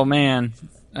 Oh man.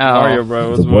 Mario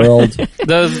Bros. The world.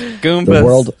 Those Goombas. The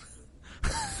world.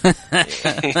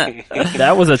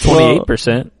 That was a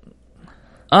 28%.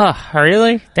 Oh,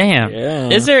 really? Damn. Yeah.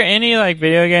 Is there any like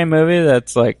video game movie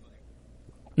that's like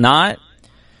not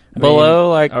below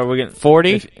like are we gonna,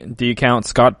 40? Do you count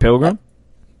Scott Pilgrim?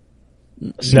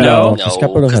 No, Scott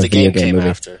Pilgrim has the a video game game came movie.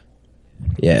 after.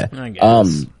 Yeah. I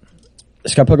guess.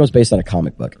 Scott Pilgrim's based on a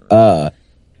comic book.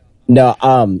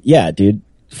 Yeah, dude.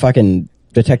 Fucking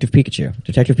Detective Pikachu.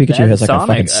 Detective Pikachu has like Sonic. a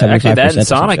fucking 75%. Actually, that and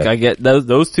Sonic, I get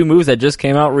those two movies that just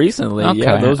came out recently. Okay.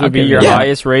 Yeah, those would be your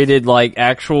highest rated, like,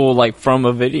 actual, like, from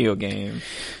a video game.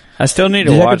 I still need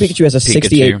to Detective watch Pikachu has a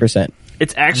 68%.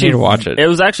 It's actually, I need to watch it. It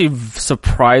was actually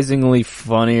surprisingly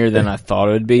funnier than I thought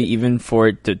it would be, even for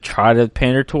it to try to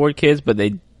pander toward kids, but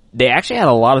they actually had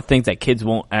a lot of things that kids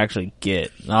won't actually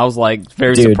get. And I was like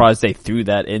very surprised they threw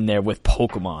that in there with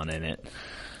Pokemon in it.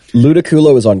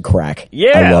 Ludicolo is on crack.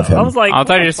 Yeah, I love him. I was like, I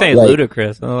thought you were saying like,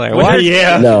 ludicrous. I was like, what?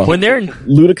 Yeah. No. When they're in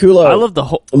Ludicolo, I love the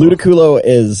whole Ludicolo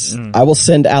is, I will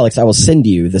send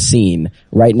you the scene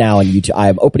right now on YouTube. I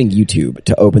am opening YouTube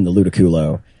to open the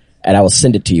Ludicolo, and I will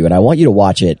send it to you, and I want you to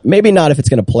watch it. Maybe not if it's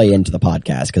going to play into the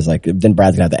podcast, because like, then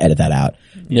Brad's going to have to edit that out.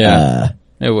 Yeah,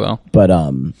 it will. But,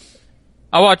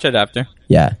 I'll watch it after.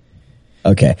 yeah.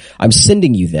 Okay. I'm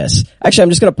sending you this. Actually, I'm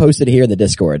just going to post it here in the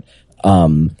Discord.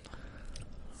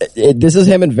 This is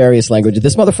him in various languages.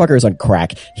 This motherfucker is on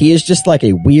crack. He is just like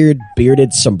a weird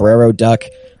bearded sombrero duck,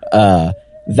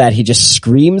 that he just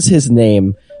screams his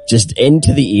name just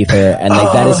into the ether, and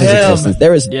like that is his existence.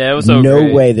 There is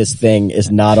no way this thing is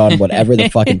not on whatever the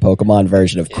fucking Pokemon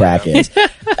version of crack is.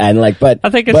 And like, but I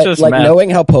think it's just like meth.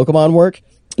 knowing how Pokemon work,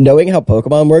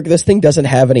 this thing doesn't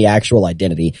have any actual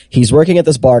identity. He's working at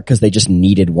this bar because they just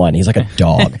needed one. He's like a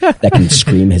dog that can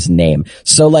scream his name.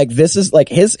 So like this is like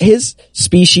his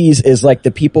species is like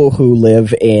the people who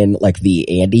live in like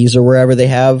the Andes or wherever they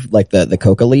have like the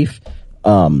coca leaf. The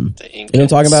Incans, you know what I'm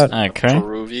talking about? Okay.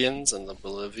 Peruvians and the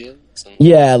Bolivians. And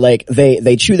Yeah, like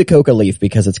they chew the coca leaf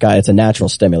because it's a natural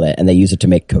stimulant and they use it to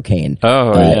make cocaine.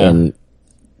 In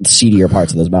seedier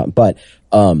parts of those mountains. But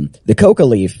the coca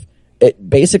leaf, it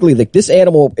basically like this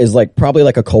animal is like probably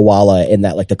like a koala in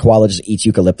that like the koala just eats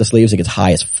eucalyptus leaves and gets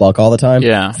high as fuck all the time.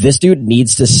 Yeah. This dude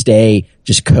needs to stay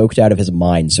just coked out of his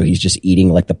mind, so he's just eating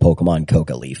like the Pokemon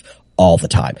coca leaf all the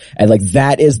time. And like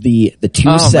that is the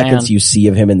 2 seconds you see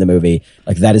of him in the movie.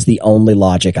 Like that is the only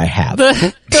logic I have.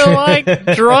 The like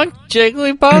drunk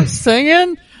Jigglypuff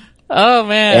singing? Oh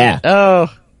man. Yeah.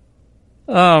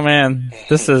 Oh man.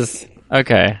 This is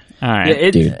okay. All right. Yeah,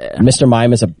 Dude, Mr.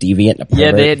 Mime is a deviant and a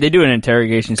pervert. Yeah, they do an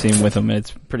interrogation scene with him. It's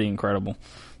pretty incredible.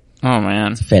 Oh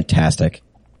man. It's fantastic.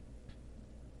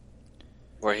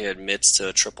 where he admits to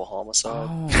a triple homicide.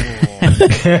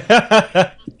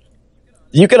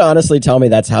 You could honestly tell me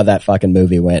that's how that fucking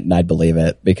movie went, and I'd believe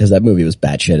it, because that movie was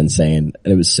batshit insane,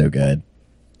 and it was so good.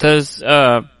 Does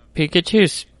Pikachu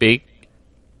speak?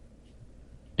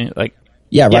 Like,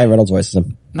 yeah, Ryan Reynolds voices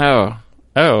him. No.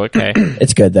 Oh, okay.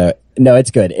 It's good though. No,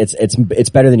 it's good. It's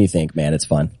better than you think, man. It's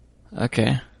fun.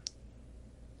 Okay.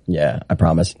 Yeah, I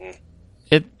promise.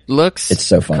 It looks it's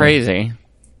so fun. Crazy.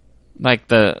 Like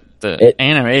the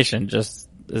animation just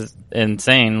is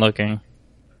insane looking.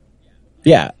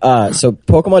 Yeah, so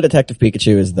Pokemon Detective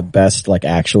Pikachu is the best, like,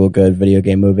 actual good video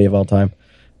game movie of all time.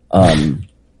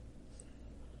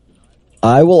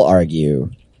 I will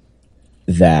argue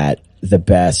that the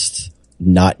best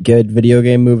not good video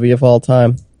game movie of all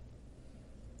time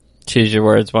Choose your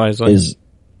words wisely. is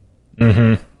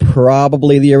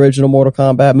probably the original Mortal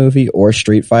Kombat movie or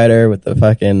Street Fighter with the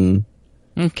fucking...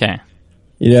 Okay.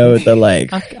 You know, with the,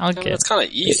 like... I'll get It's kind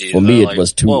of easy. For me,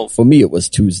 it was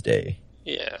Tuesday.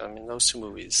 Yeah, I mean, those two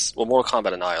movies. Well, Mortal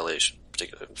Kombat Annihilation,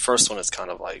 particular. The first one is kind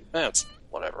of like, it's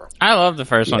whatever. I love the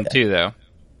first one too, though.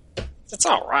 It's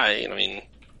all right. I mean,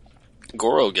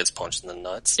 Goro gets punched in the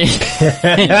nuts.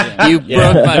 You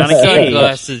broke my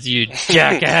sunglasses, you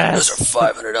jackass. Those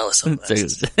are $500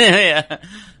 sunglasses. Yeah.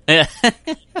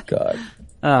 God.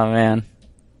 Oh man.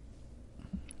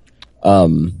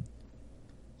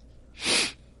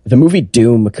 The movie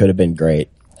Doom could have been great,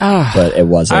 but it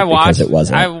wasn't because it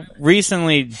wasn't. I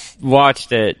recently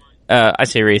watched it. I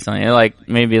say recently, like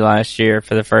maybe last year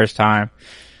for the first time,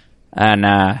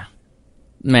 and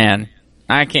man,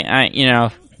 I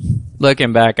can't.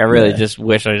 Looking back, I really just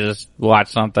wish I just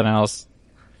watched something else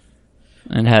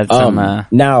and had some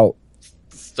now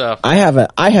stuff. I have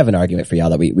an argument for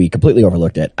y'all that we completely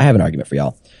overlooked it. I have an argument for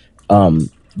y'all.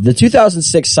 The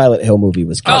 2006 Silent Hill movie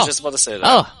was good. I was just about to say that.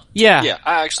 Oh, yeah. Yeah,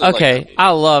 I actually okay. like that movie. I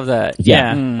love that.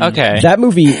 Yeah. Okay.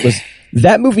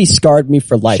 That movie scarred me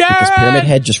for life because Pyramid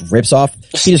Head just rips off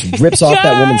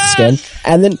that woman's skin.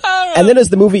 And then as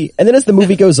the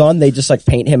movie goes on, they just like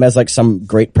paint him as like some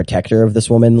great protector of this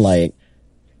woman. Like,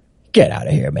 get out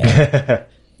of here, man.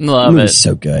 Love it.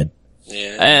 So good.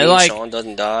 Yeah. Like, Sean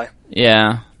doesn't die.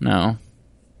 Yeah. No.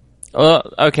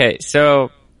 Well, okay.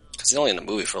 So. Cause he's only in the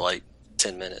movie for like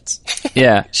 10 minutes.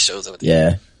 Yeah. Shows up at the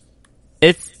end.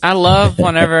 I love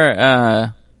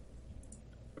whenever,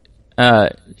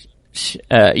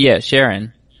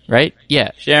 Sharon, right?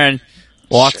 Yeah, Sharon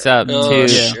walks up to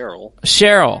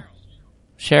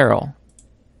Cheryl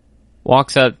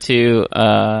walks up to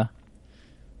I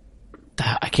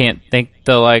can't think,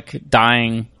 the like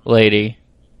dying lady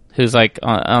who's like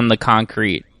on the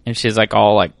concrete, and she's like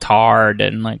all like tarred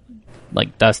and like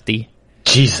dusty.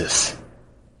 Jesus,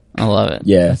 I love it.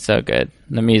 Yeah, it's so good.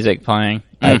 The music playing.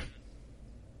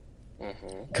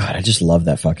 God, I just love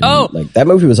that fucking like that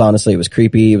movie was honestly, it was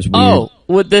creepy, it was weird. Oh,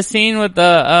 with the scene with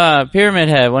the Pyramid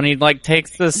Head when he like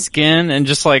takes the skin and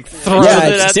just like throws it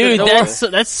at the door.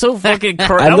 That's so fucking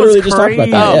crazy. I literally just talked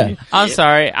about that. Yeah. I'm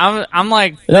sorry. I'm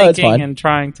like thinking and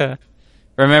trying to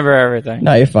remember everything.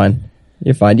 No, you're fine.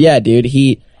 You're fine. Yeah, dude,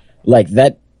 he like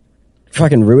that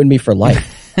fucking ruined me for life.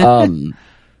 It's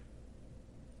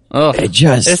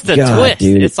the twist.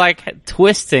 Dude. It's like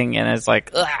twisting, and it's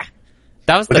like, ugh.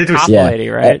 That was the cop lady,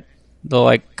 right? The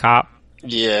like cop.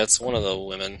 Yeah, it's one of the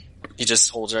women. He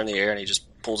just holds her in the air and he just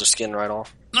pulls her skin right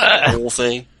off. The whole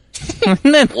thing.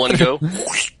 One go.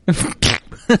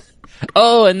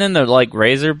 Oh, and then the like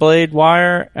razor blade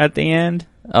wire at the end.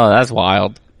 Oh, that's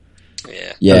wild.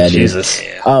 Yeah. Yeah, Jesus.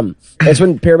 Yeah. It's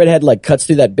when Pyramid Head like cuts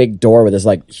through that big door with his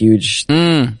like huge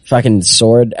fucking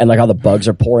sword, and like all the bugs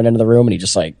are pouring into the room, and he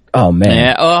just like, oh man.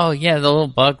 Yeah. Oh yeah, the little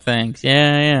bug things.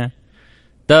 Yeah.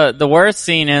 The worst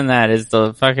scene in that is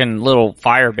the fucking little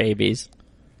fire babies.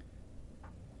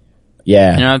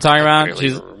 Yeah. You know what I'm talking about? I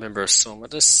really remember so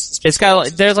much. It's got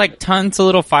like, there's like tons of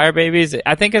little fire babies.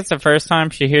 I think it's the first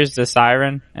time she hears the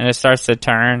siren and it starts to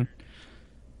turn.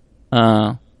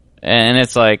 And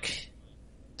it's like,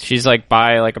 she's like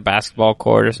by like a basketball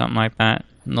court or something like that.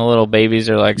 And the little babies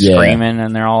are like screaming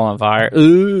and they're all on fire.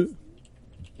 Ooh.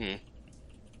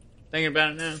 Thinking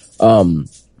about it now.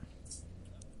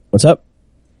 What's up?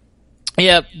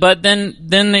 Yeah, but then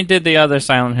they did the other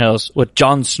Silent Hills with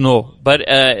Jon Snow, but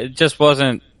it just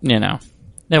wasn't, it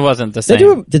wasn't the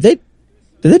same. Did they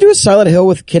do a Silent Hill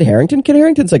with Kit Harington? Kit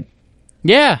Harington's like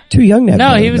too young to have.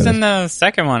 No, he was in the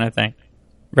second one, I think.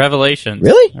 Revelations.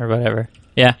 Really? Or whatever.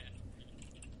 Yeah.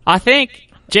 I think.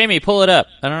 Jamie, pull it up.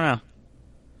 I don't know.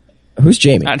 Who's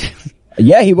Jamie?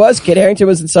 Yeah, he was. Kit Harington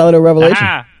was in Silent Hill Revelation.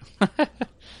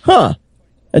 Huh.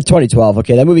 In 2012.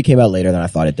 Okay, that movie came out later than I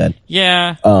thought it did.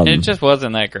 Yeah, it just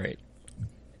wasn't that great.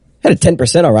 Had a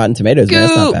 10% on Rotten Tomatoes. Man.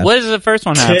 That's not bad. What does the first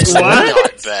one have? It's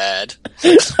not bad.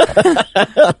 What's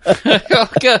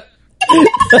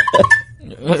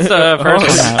the first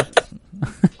one have?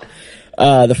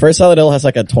 The first Silent Hill has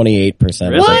like a 28%.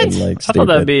 Really? Or something, like, I thought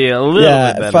that'd be a little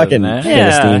bit better fucking than that.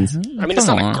 Philistines. I mean, it's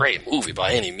not a great movie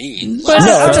by any means. But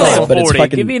No, it's it's not, but it's 40.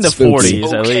 fucking Give me in the spooky.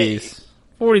 40s at least.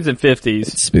 40s and 50s.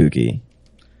 It's spooky.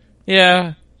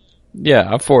 Yeah,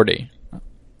 a 40.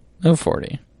 No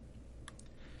 40.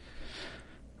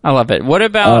 I love it. What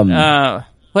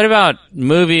about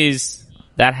movies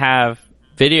that have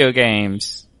video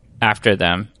games after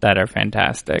them that are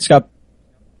fantastic? Scott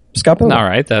Pilgrim. All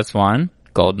right, that's one.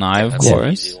 GoldenEye, of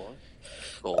course.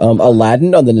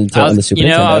 Aladdin on the Nintendo, on the Super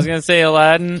Nintendo. I was going to say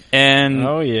Aladdin and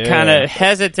kind of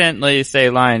hesitantly say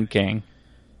Lion King.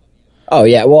 Oh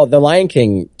yeah, well, the Lion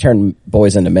King turned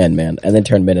boys into men, man, and then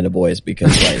turned men into boys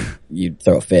because like you'd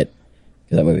throw a fit.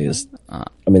 Because that movie was,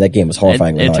 that game was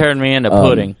horrifying. It turned me into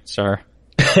pudding, sir.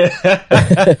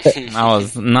 I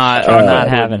was not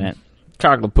having it.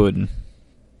 Chocolate pudding.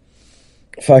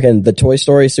 Fucking the Toy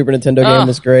Story Super Nintendo game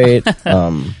was great.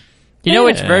 You know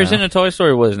which version of Toy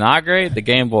Story was not great? The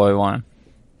Game Boy one.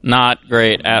 Not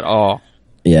great at all.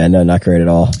 Yeah, no, not great at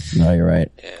all. No, you're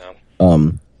right.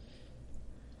 Yeah.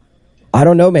 I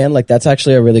don't know, man. Like, that's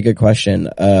actually a really good question.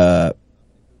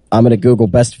 I'm going to Google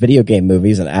best video game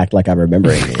movies and act like I'm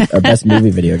remembering it. Or best movie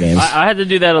video games. I had to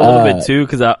do that a little bit too,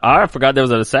 because I forgot there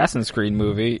was an Assassin's Creed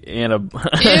movie and and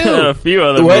a few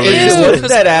other movies. Wasn't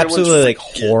that absolutely like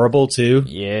horrible too?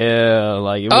 Yeah,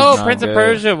 like it was Prince of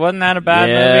Persia, wasn't that a bad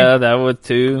movie? Yeah, that was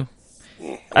too.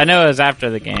 I know it was after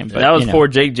the game, but that was poor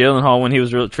Jake Gyllenhaal when he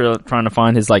was trying to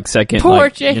find his like second. Poor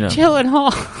Jake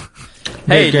Gyllenhaal.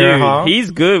 Hey, dude,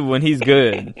 he's good when he's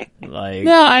good. Like,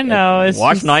 no, I know. It's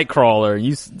watch Nightcrawler.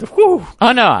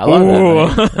 Oh no, I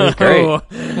love that. It was great.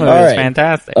 It was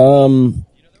fantastic. Do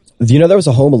you know there was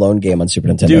a Home Alone game on Super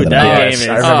Nintendo? Dude, that game is.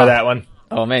 I remember that one.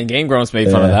 Oh man, Game Grumps made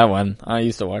fun of that one. I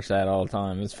used to watch that all the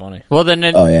time. It's funny. Well, the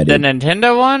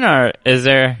Nintendo one, or is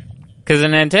there? Because the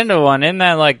Nintendo one, isn't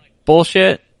that like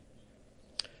bullshit?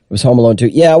 It was Home Alone 2.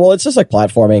 Yeah, well, it's just like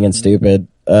platforming and stupid.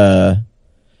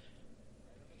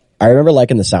 I remember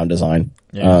liking the sound design.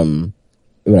 Yeah.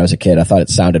 When I was a kid, I thought it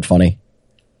sounded funny.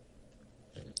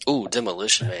 Ooh,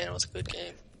 Demolition Man was a good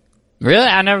game. Really?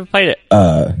 I never played it.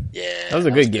 Yeah. That was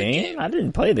a good game? I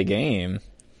didn't play the game.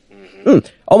 Mm-hmm.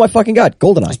 Oh my fucking god,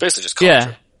 GoldenEye. It's basically just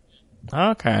Contra. Yeah.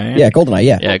 Okay. Yeah, GoldenEye,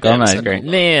 yeah. Yeah, GoldenEye is great.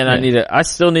 Man, I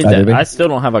still need that. I still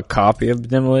don't have a copy of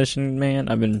Demolition Man.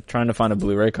 I've been trying to find a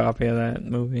Blu-ray copy of that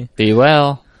movie. Be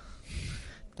well.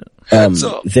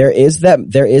 There is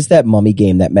that mummy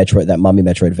game, that mummy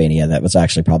Metroidvania that was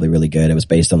actually probably really good. It was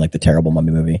based on like the terrible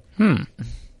mummy movie.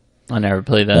 I never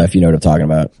played that. If you know what I'm talking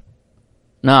about.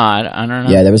 No, I don't know.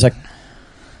 Yeah, there was like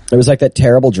that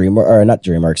terrible not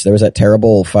DreamWorks. There was that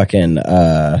terrible fucking,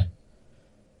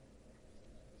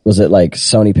 was it like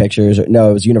Sony Pictures? No,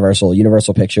 it was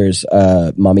Universal Pictures,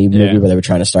 mummy movie where they were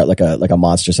trying to start like a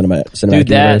monster cinematic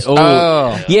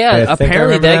universe. Yeah,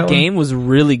 apparently that game was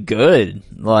really good.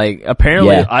 Like,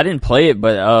 apparently I didn't play it,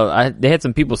 but they had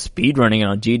some people speedrunning it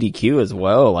on GDQ as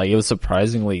well. Like, it was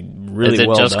surprisingly really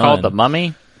well done. Is it just called The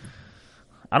Mummy?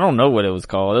 I don't know what it was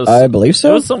called. I believe so.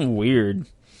 It was something weird.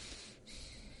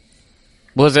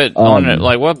 Was it on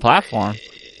like what platform?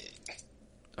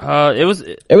 It was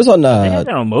on. They had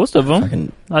that on most of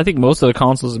them. I think most of the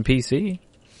consoles and PC.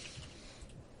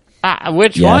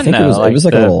 Which one? I think though? It was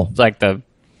like a little. Like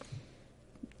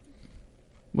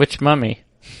which mummy?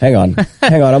 Hang on.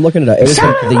 I'm looking it up. It was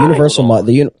like the Universal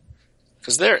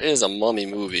because there is a mummy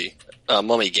movie,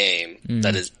 mummy game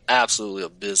that is absolutely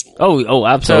abysmal. Oh,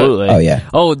 absolutely. Oh yeah.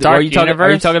 Oh, are you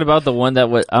talking about the one that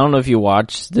was? I don't know if you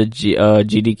watched the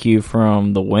GDQ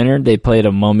from the winter. They played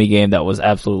a mummy game that was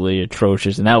absolutely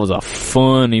atrocious, and that was a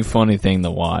funny thing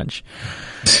to watch.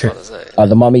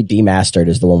 The Mummy Demastered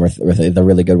is the one with the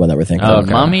really good one that we're thinking. Oh,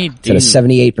 okay. Mummy. It's got a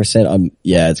 78% on.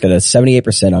 Yeah, it's got a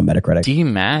 78% on Metacritic.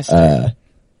 Demastered.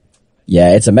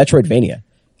 Yeah, it's a Metroidvania,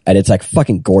 and it's like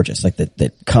fucking gorgeous. Like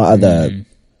the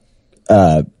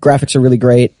graphics are really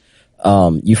great.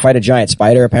 You fight a giant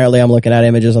spider. Apparently, I'm looking at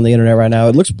images on the internet right now.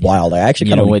 It looks wild. I actually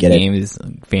kind of get it. Game is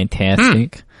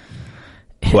fantastic.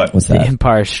 What's the that?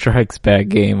 Empire Strikes Back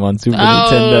game on Super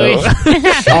Nintendo.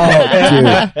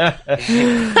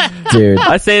 Dude.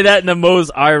 I say that in the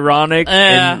most ironic,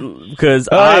 because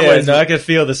I could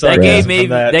feel the sarcasm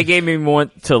that gave me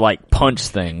want to like punch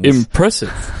things.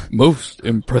 Impressive, most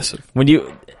impressive.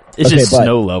 It's just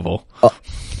snow level.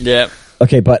 Yeah.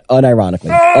 Okay, but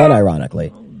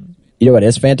unironically, you know what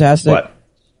is fantastic? What?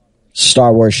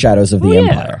 Star Wars Shadows of the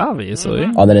Empire. Obviously.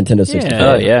 On the Nintendo 64.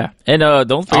 Oh, yeah. And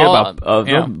don't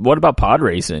forget what about Pod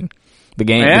Racing? The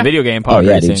video game Pod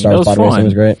Racing. Dude, Star Wars Pod Racing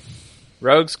was great.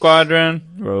 Rogue Squadron.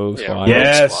 Yes. Rogue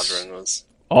Squadron was...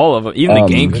 All of them. Even the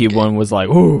GameCube one was like,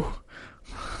 ooh.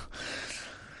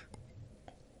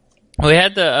 We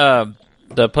had the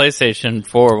PlayStation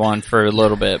 4 one for a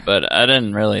little bit, but I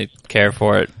didn't really care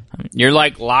for it. You're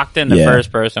like locked in the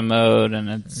first person mode, and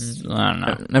it's, I don't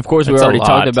know. And of course, we already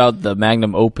talked about the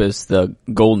magnum opus, the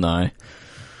GoldenEye.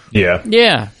 Yeah.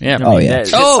 Yeah. Oh, yeah.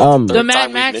 The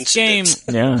Mad Max game.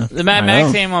 Yeah. The Mad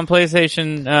Max game on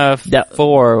PlayStation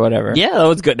 4 or whatever. Yeah, that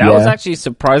was good. That was actually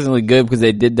surprisingly good because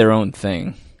they did their own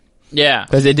thing. Yeah.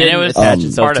 Because it didn't attach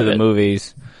itself to the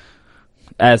movies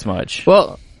as much.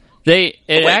 Well, but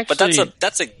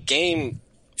that's a game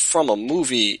from a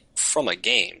movie from a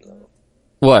game, though.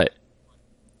 What?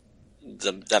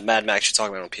 That Mad Max you're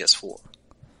talking about on PS4.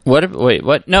 Wait,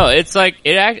 what? No, it's like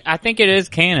I think it is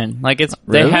canon. Like it's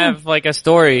really? They have like a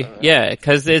story. Yeah,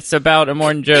 because it's about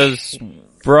Immortan Joe's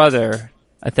brother.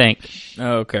 I think.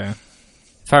 Oh, okay.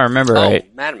 If I remember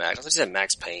right. Mad Max. I thought you said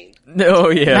Max Payne.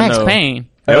 No, yeah, Max Payne.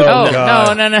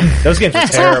 Oh, no. Those games are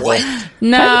terrible.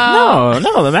 No,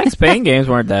 the Max Payne games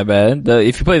weren't that bad.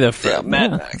 If you play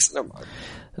Mad Max, never mind.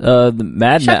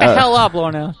 Shut the hell up,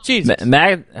 Lorna. Jesus.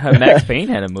 Max Payne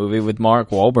had a movie with Mark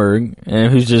Wahlberg,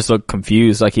 and who's just looked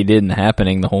confused like he didn't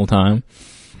Happening the whole time.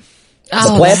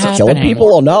 The plants are killing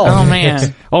people or no? Oh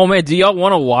man. Do y'all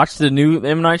want to watch the new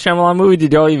M. Night Shyamalan movie?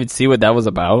 Did y'all even see what that was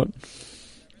about?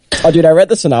 Oh, dude, I read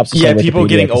the synopsis. Yeah, people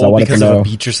getting old because of a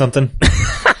beach or something.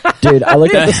 Dude, I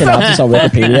looked at the synopsis on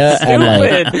Wikipedia and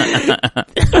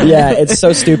yeah, it's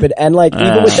so stupid. And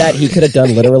even with that, he could have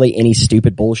done literally any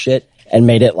stupid bullshit and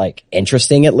made it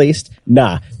interesting at least.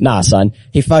 Nah, son.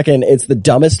 It's the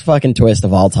dumbest fucking twist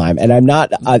of all time. And I'm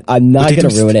not gonna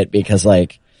ruin it because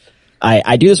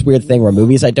I do this weird thing where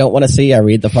movies I don't want to see, I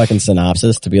read the fucking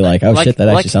synopsis to be shit, that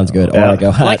actually sounds good. Or I go,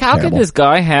 how could this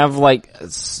guy have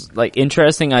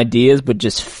interesting ideas but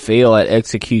just fail at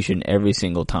execution every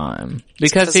single time?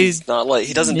 Because he's not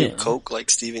he doesn't do coke like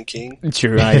Stephen King.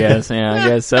 True, I guess. Yeah, I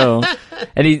guess so.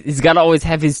 And he's got to always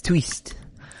have his twist.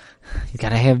 He's got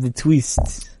to have the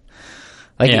twist.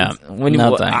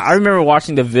 I remember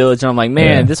watching The Village and I'm like,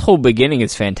 man, this whole beginning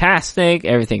is fantastic.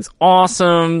 Everything's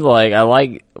awesome. I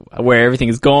like where everything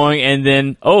is going. And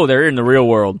then, they're in the real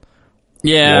world.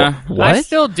 Yeah. What? I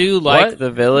still do like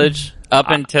The Village up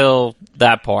until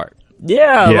that part.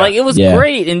 Yeah, it was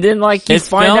great. And then you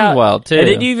find out well too. And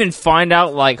then you even find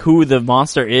out who the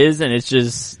monster is and it's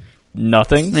just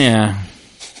nothing. Yeah.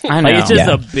 I know. It's just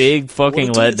a big fucking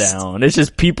letdown. It's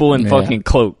just people in fucking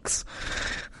cloaks.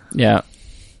 Yeah.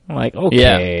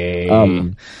 Okay.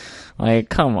 Yeah.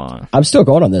 Come on. I'm still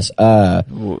going on this.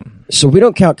 So we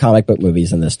don't count comic book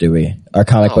movies in this, do we? Or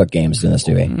comic book games in this,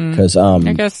 do we? Because,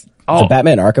 I guess, the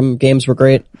Batman Arkham games were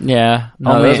great. Yeah.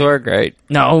 No, those were great.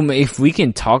 No, if we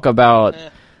can talk about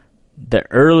the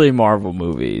early Marvel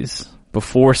movies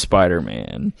before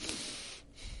Spider-Man.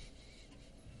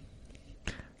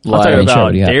 I'm talking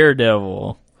about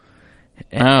Daredevil.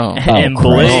 And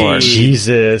Blade.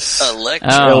 Jesus. Elektra.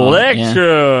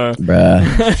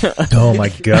 Bruh. Oh my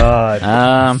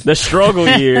god. The struggle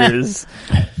years.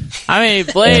 I mean,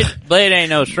 Blade ain't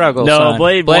no struggle. No, son.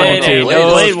 Blade 1 and 2.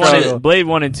 Blade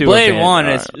 1 and 2. Blade 1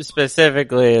 is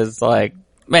specifically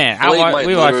man,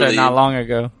 we watched that not long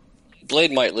ago.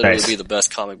 Blade might literally be the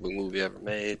best comic book movie ever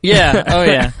made. Yeah. Oh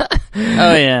yeah.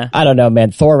 Oh yeah. I don't know,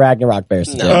 man. Thor Ragnarok bears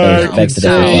the begs the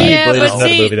different line. Yeah, Blade is another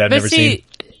movie that I've never seen.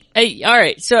 Hey, all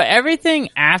right. So everything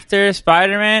after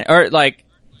Spider-Man, or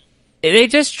they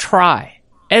just try,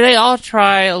 and they all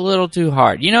try a little too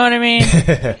hard. You know what I mean?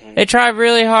 They try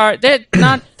really hard. They're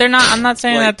not. I'm not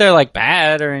saying that they're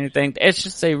bad or anything. It's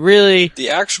just they really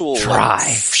the actual try.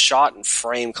 Shot and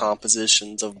frame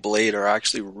compositions of Blade are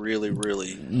actually really,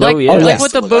 really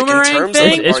with the boomerang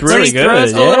thing. It's really good.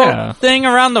 Throws the little thing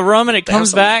around the room and it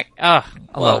comes back. I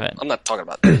love it. I'm not talking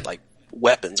about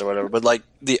weapons or whatever, but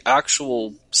the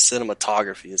actual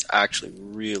cinematography is actually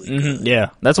really good. Yeah,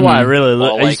 that's why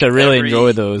I used to really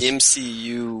enjoy those.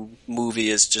 MCU movie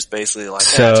is just basically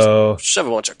just shove a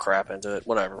bunch of crap into it,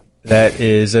 whatever. That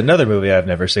is another movie I've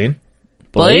never seen.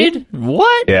 Blade?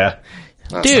 What? Yeah.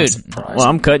 Dude. Well,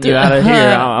 I'm cutting you out of here.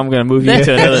 I'm going to move you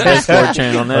to another Discord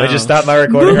channel now. Let me just stop my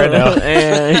recording right now.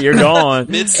 And you're gone.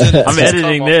 I'm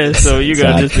editing this, so you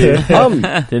got to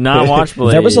just did not watch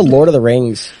Blade. There was a Lord of the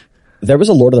Rings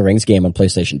game on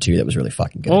PlayStation 2 that was really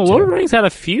fucking good. Well, Lord of the Rings had a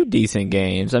few decent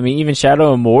games. I mean, even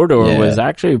Shadow of Mordor was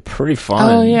actually pretty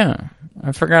fun. Oh yeah,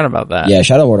 I forgot about that. Yeah,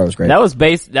 Shadow of Mordor was great. That was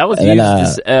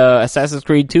used Assassin's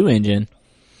Creed 2 engine.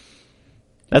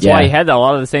 That's why he had a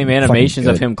lot of the same animations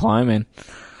of him climbing.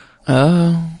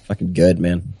 Oh, fucking good,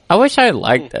 man. I wish I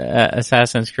liked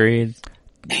Assassin's Creed.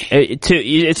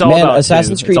 It's all about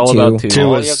Assassin's Creed 2. 2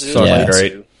 was so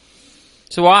great.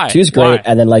 So why? 2 is great,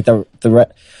 and then the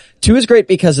 2 is great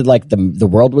because the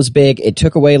world was big. It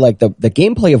took away the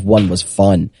gameplay of 1 was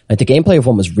fun. The gameplay of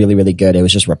 1 was really, really good. It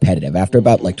was just repetitive. After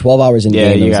about 12 hours in the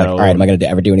game, it was all right, am I going to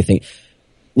ever do anything?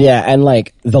 Yeah, and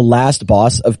the last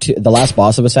boss of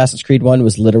Assassin's Creed 1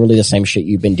 was literally the same shit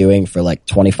you've been doing for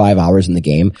 25 hours in the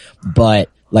game, but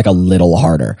a little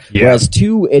harder. Yeah. Whereas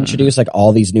 2 introduced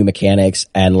all these new mechanics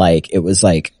and it was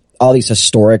all these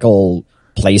historical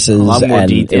places, a lot more and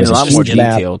it was a lot more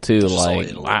detail too.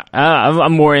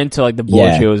 I'm more into the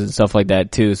board shows and stuff like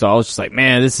that too. So I was just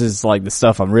man, this is the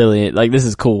stuff I'm really this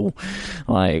is cool.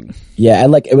 Yeah,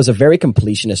 and it was a very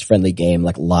completionist friendly game.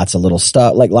 Lots of little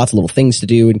stuff, lots of little things to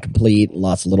do and complete.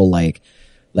 Lots of little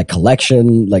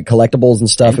collectibles and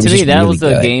stuff. And to me, that was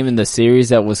the game in the series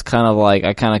that was kind of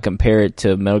I kind of compare it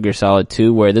to Metal Gear Solid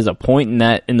 2, where there's a point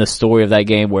in the story of that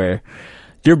game where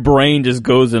your brain just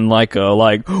goes in what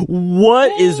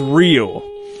is real?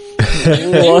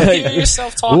 You hear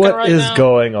yourself talking right now? What is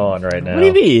going on right now? What do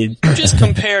you mean? You just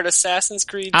compared Assassin's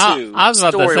Creed 2 I was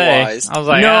about to say. I was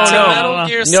like, Metal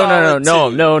Gear Solid 2. No.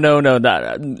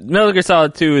 Metal Gear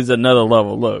Solid 2 is another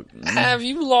level. Look. Have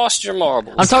you lost your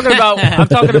marbles? I'm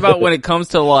talking about when it comes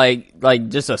to like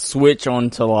just a switch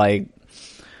onto like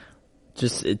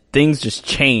things just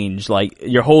change. Like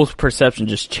your whole perception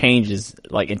just changes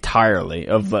like entirely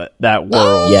of that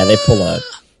world. Yeah, they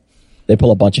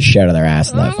pull a bunch of shit out of their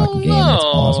ass in that fucking game. It's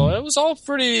awesome. It was all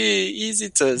pretty easy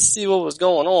to see what was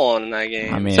going on in that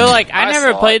game. I mean, so like I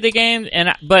never played the game,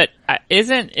 but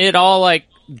isn't it all like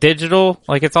digital?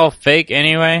 Like it's all fake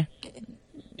anyway.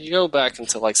 You go back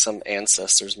into like some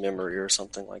ancestor's memory or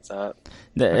something like that.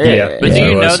 But do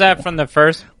you know that from the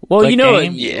first? Well,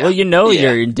 game?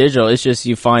 You're digital. It's just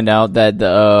you find out that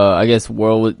I guess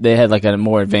world they had like a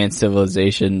more advanced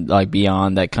civilization like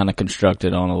beyond that kind of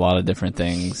constructed on a lot of different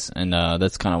things, and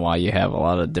that's kind of why you have a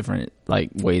lot of different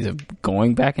like ways of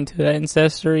going back into that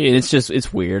ancestry. And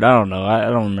it's weird. I don't know.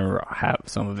 I don't remember half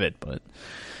some of it, but.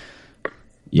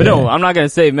 But no, I'm not gonna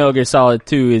say Metal Gear Solid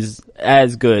 2 is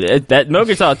as good. That Metal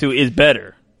Gear Solid 2 is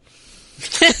better.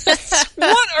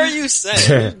 What are you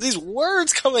saying? These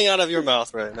words coming out of your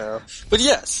mouth right now. But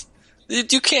yes,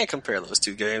 you can't compare those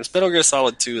two games. Metal Gear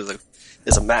Solid 2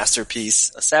 is a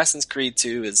masterpiece. Assassin's Creed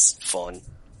 2 is fun.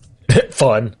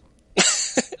 Fun.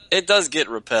 It does get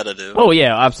repetitive. Oh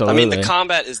yeah, absolutely. I mean, the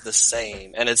combat is the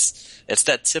same, and it's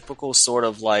that typical sort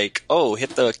of like,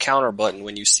 hit the counter button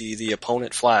when you see the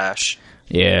opponent flash.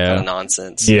 Yeah. Kind of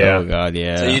nonsense. Yeah. Oh god,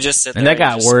 yeah. So you just sit there and that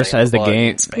got worse as the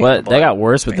game. That got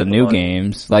worse with the new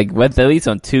games. Like at least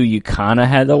on 2, you kind of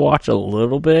had to watch a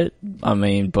little bit. I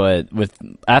mean, but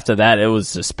after that, it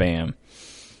was just spam.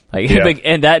 Like,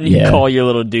 and that you call your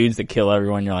little dudes to kill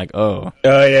everyone. You're like, oh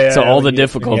yeah. So all the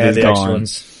difficulty is gone.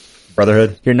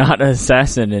 Brotherhood. You're not an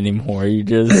assassin anymore. You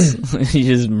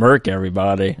just murk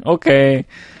everybody. Okay.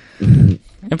 And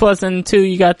plus, in 2,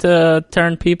 you got to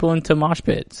turn people into mosh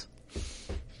pits.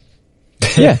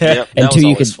 Yeah, yep, and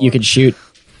 2, you could shoot.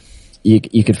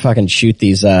 You could fucking shoot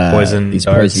these poison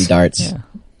darts.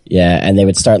 Yeah, and they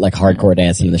would start like hardcore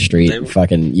dancing in the street. You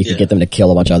could get them to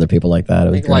kill a bunch of other people like that.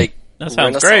 It was great. Like that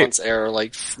sounds Renaissance great. era,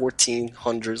 like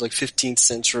 1400s, like 15th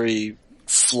century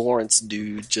Florence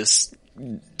dude just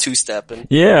two-stepping in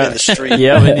the street.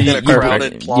 Yeah, in a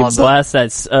crowded plaza. You blast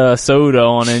that soda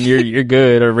on and you're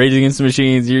good. Or Rage Against the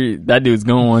Machines, that dude's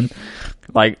going.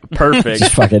 Like, perfect.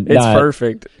 It's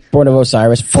perfect. Born of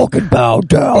Osiris, fucking bow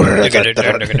down. That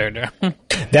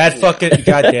fucking,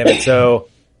 goddamn it. So,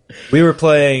 we were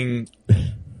playing,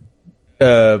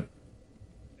 Back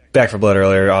 4 Blood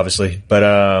earlier, obviously,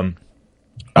 but,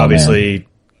 obviously,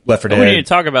 Left 4 Dead. We need to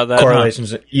talk about that.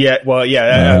 Correlations. Huh? Yeah, well,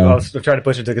 I was trying to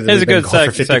push it because it's been going for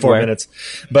 54 minutes.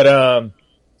 But,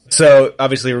 so,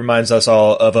 obviously, it reminds us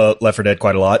all of Left 4 Dead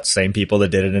quite a lot. Same people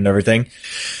that did it and everything.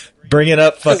 Bringing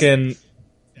up fucking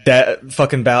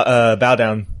Bow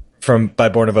Down by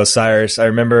Born of Osiris. I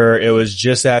remember it was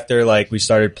just after like we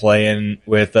started playing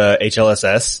with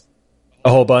HLSS a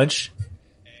whole bunch,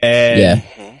 and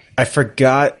I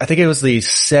forgot. I think it was the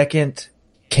second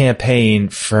campaign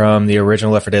from the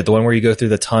original Left 4 Dead, the one where you go through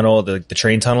the tunnel, the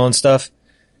train tunnel and stuff.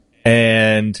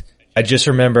 And I just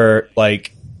remember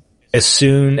like as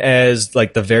soon as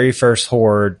like the very first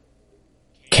horde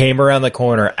came around the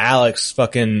corner, Alex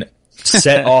fucking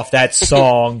set off that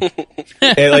song,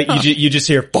 and like you just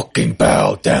hear fucking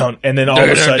bow down, and then all of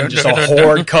a sudden just a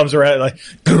horde comes around, like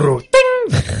ding,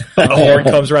 a horde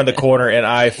comes around the corner, and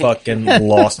I fucking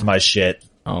lost my shit.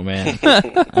 Oh man,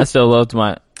 I still loved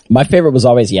my favorite was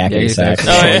always Yakety Sax.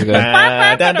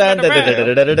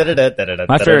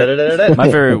 My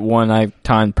favorite one I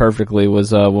timed perfectly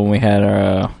was when we had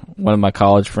our one of my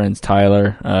college friends,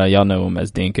 Tyler. Y'all know him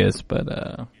as Dinkus,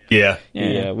 but Yeah,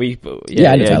 I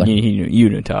knew Tyler. You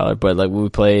knew Tyler, but like we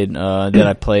played. Then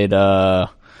I played the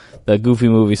Goofy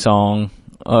Movie song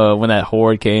when that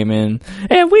horde came in,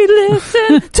 and we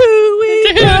listened to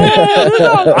each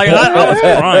other. I was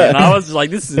crying. I was like,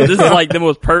 "This is like the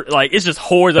most like it's just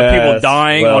hordes of people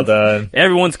dying. Well done.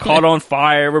 Everyone's caught on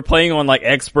fire. We're playing on like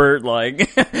expert.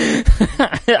 Like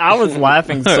I was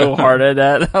laughing so hard at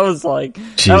that. I was like,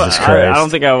 Jesus Christ! I don't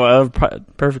think I would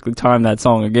have perfectly timed that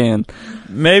song again.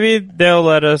 Maybe they'll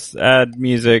let us add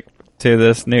music to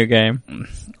this new game.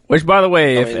 Which, by the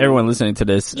way, if everyone listening to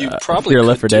this, if you're a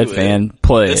Left 4 Dead fan,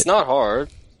 play it. It's not hard.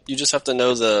 You just have to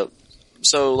know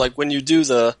so like when you do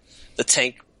the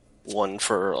tank one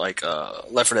for like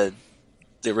Left 4 Dead,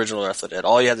 the original Left 4 Dead,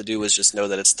 all you have to do is just know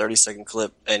that it's 30-second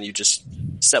clip, and you just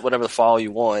set whatever file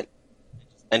you want,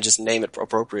 and just name it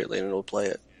appropriately, and it'll play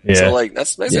it. Yeah. So like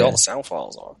that's basically all the sound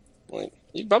files are. Like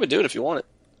you can probably do it if you want it.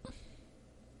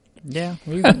 Yeah,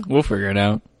 we'll figure it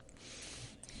out.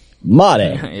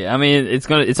 Modding. Yeah, I mean,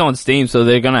 it's on Steam, so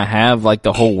they're gonna have like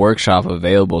the whole workshop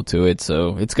available to it.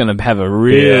 So it's gonna have a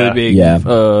really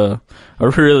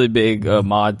big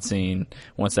mod scene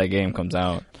once that game comes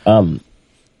out.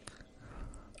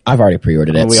 I've already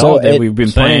pre-ordered it. We've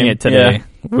been playing it today. Yeah.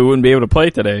 We wouldn't be able to play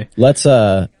today. Let's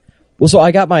so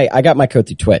I got my code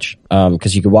through Twitch,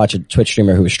 cause you could watch a Twitch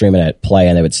streamer who was streaming it play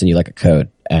and they would send you like a code.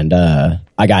 And,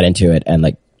 I got into it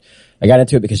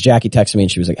because Jackie texted me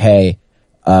and she was like, hey,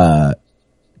 go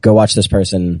watch this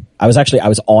person. I was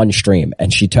on stream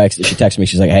and she texted me.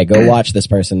 She's like, hey, go watch this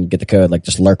person, get the code, like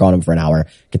just lurk on him for an hour,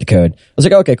 get the code. I was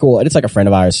like, okay, cool. And it's like a friend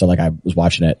of ours. So like I was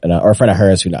watching it or a friend of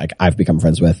hers who like I've become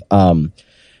friends with.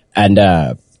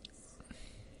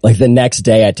 Like the next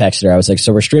day I texted her, I was like,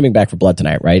 so we're streaming Back 4 Blood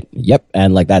tonight, right? Yep.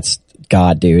 And like, that's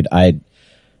God, dude.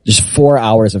 Just 4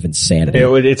 hours of insanity.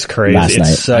 It's crazy. It's night.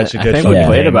 Such a good I think we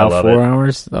played about 4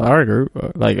 hours. Our group,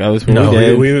 like I was. We've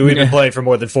been playing for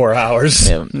more than 4 hours.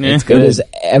 Yeah, it's good. It is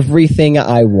everything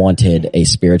I wanted a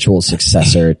spiritual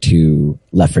successor to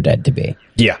Left 4 Dead to be.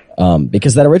 Yeah.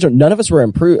 Because that original, none of us were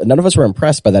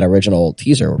impressed by that original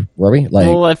teaser, were we? Like,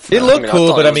 it looked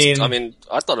cool, but I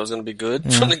thought it was going to be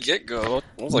good from the get go.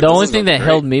 The only thing that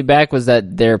held me back was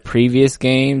that their previous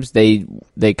games they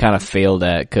kind of failed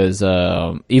at because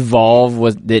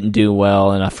Evolve didn't do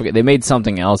well, and I forget they made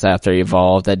something else after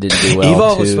Evolve that didn't do well.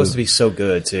 Evolve was supposed to be so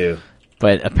good too.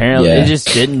 But apparently it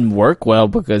just didn't work well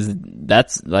because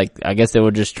that's like, I guess they were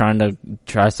just trying to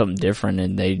try something different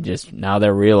and now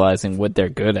they're realizing what they're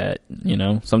good at, you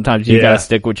know? Sometimes you gotta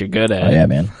stick what you're good at. Oh yeah,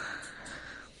 man.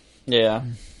 Yeah.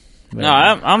 No,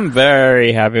 I'm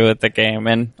very happy with the game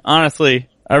and honestly,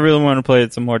 I really want to play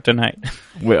it some more tonight.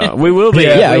 We will be.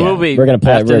 We will be. We're gonna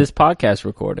play after this podcast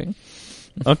recording.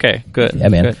 Okay, good. Yeah,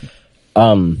 man. Good.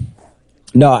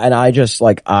 No, and I just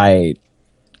like,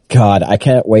 God, I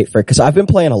can't wait for it because I've been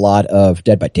playing a lot of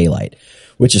Dead by Daylight,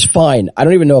 which is fine. I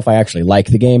don't even know if I actually like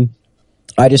the game.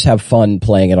 I just have fun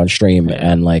playing it on stream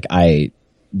and like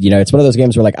it's one of those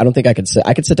games where like I don't think I could sit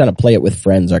down and play it with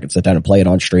friends or I could sit down and play it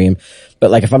on stream. But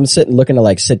like if I'm looking to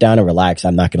like sit down and relax,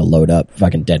 I'm not going to load up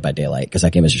fucking Dead by Daylight because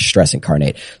that game is just stress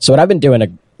incarnate. So what I've been doing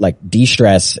to like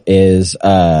de-stress is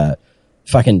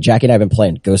fucking Jackie and I have been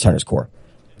playing Ghost Hunters Core.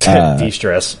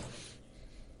 De-stress.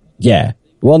 Yeah.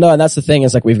 Well, no, and that's the thing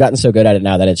is like we've gotten so good at it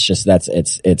now that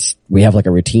it's we have like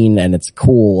a routine and it's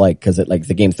cool like because it like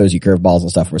the game throws you curveballs and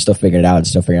stuff. We're still figuring it out and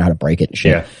still figuring out how to break it and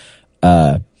shit.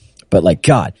 Yeah. But like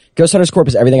God, Ghost Hunters Corp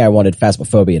is everything I wanted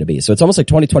Phasmophobia to be. So it's almost like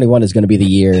 2021 is going to be the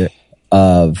year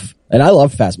of, and I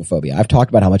love Phasmophobia. I've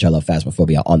talked about how much I love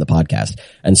Phasmophobia on the podcast.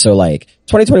 And so like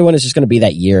 2021 is just going to be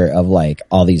that year of like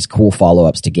all these cool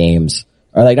follow-ups to games.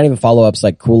 Or like not even follow-ups,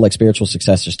 like cool like spiritual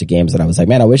successors to games that I was like,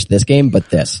 man, I wish this game, but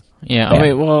this. Yeah,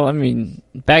 I mean,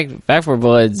 Back 4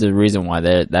 Blood's the reason why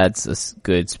that's a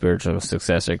good spiritual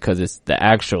successor because it's the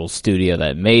actual studio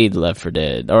that made Left 4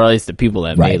 Dead, or at least the people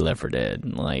that made Left 4 Dead.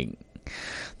 Like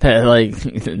that, like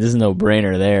there's no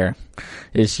brainer there.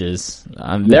 It's just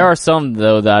there are some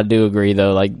though that I do agree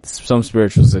though, like some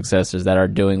spiritual successors that are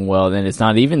doing well, and it's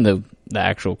not even the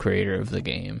actual creator of the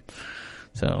game.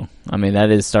 So I mean, that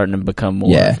is starting to become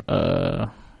more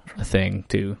a thing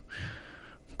too.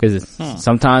 Because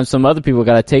sometimes some other people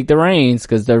got to take the reins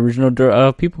because the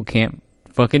original people can't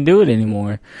fucking do it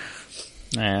anymore.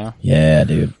 Yeah. Yeah,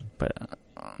 dude. But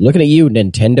looking at you,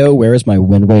 Nintendo. Where is my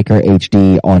Wind Waker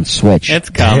HD on Switch?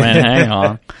 It's coming. Hang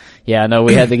on. Yeah, no,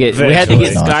 we had to get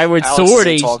Skyward Sword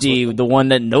HD, the one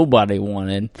that nobody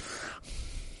wanted.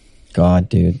 God,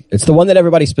 dude, it's the one that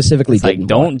everybody specifically didn't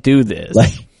don't do this.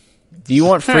 Like, do you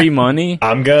want free money?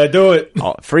 I'm gonna do it.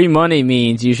 Free money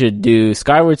means you should do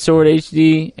Skyward Sword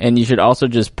HD, and you should also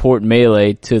just port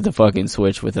Melee to the fucking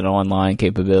Switch with an online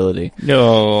capability.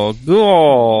 No,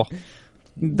 go.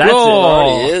 That's it.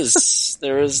 Already is.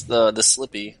 There is the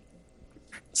Slippy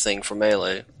thing for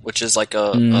Melee, which is like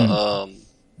a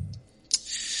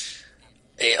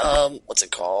what's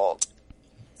it called?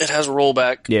 It has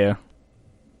rollback. Yeah.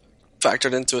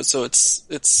 Factored into it, so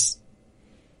it's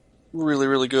really,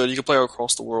 really good. You can play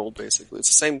across the world, basically. It's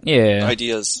the same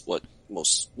idea as what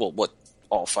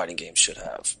all fighting games should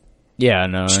have. Yeah,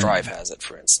 no. Strive has it,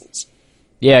 for instance.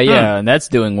 Yeah, and that's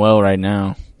doing well right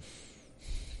now.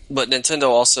 But Nintendo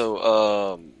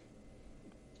also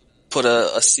put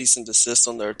a cease and desist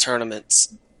on their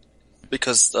tournaments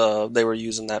because they were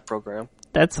using that program.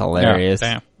 That's hilarious.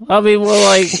 Yeah, I mean, well,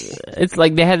 like, it's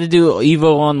like they had to do EVO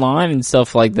Online and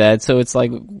stuff like that, so it's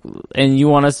like, and you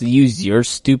want us to use your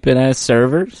stupid ass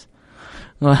servers?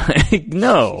 Like,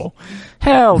 no.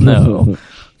 Hell no.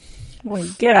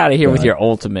 Like, get out of here with your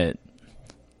Ultimate.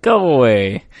 Go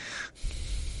away.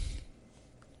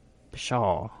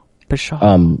 Pshaw.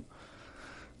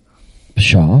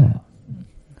 Pshaw.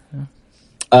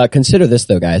 Consider this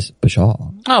though, guys.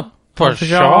 Pshaw. Oh,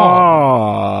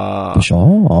 Pshaw.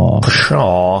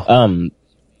 Pshaw.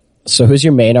 So who's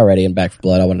your main already in Back 4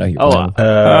 Blood? I want to know who your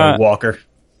Walker.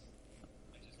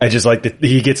 I just like that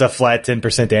he gets a flat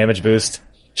 10% damage boost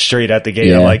straight out the gate.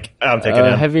 Yeah. I'm picking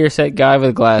him. Heavier set guy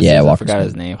with glasses. Yeah, I forgot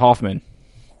his name. Hoffman,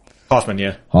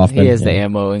 yeah. He has the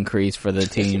ammo increase for the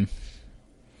team.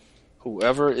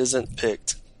 Whoever isn't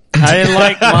picked. I didn't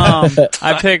like Mom.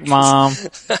 I picked Mom.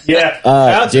 Yeah.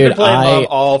 I've been playing Mom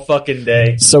all fucking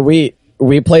day. So we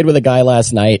played with a guy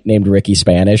last night named Ricky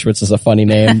Spanish, which is a funny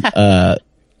name.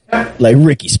 Like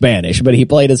Ricky Spanish, but he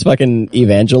played as fucking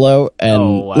Evangelo,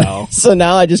 and wow. So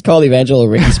now I just call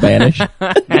Evangelo Ricky Spanish,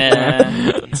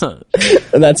 and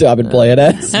that's who I've been playing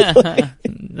as.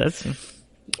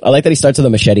 I like that he starts with a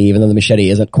machete, even though the machete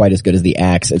isn't quite as good as the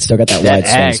axe. It's still got that wide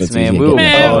swing, so it's easy to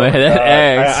get.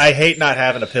 I hate not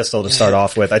having a pistol to start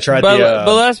off with. I tried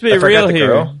but let's be real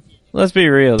here. Let's be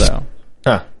real though.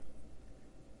 Huh?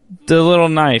 The little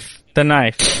knife, the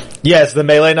knife. Yes, the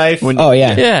melee knife. The melee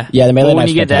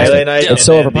knife. It's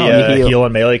so overpowered. Heal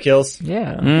and melee kills.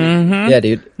 Yeah, yeah,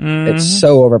 dude. It's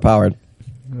so overpowered.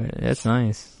 That's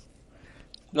nice.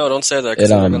 No, don't say that because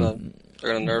they're gonna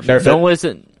nerf it. Don't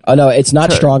listen. Oh no, it's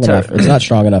not strong enough. It's not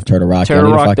strong enough, Turtle Rock.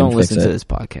 Turtle Rock, don't listen to this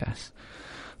podcast.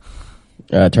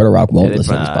 Turtle Rock won't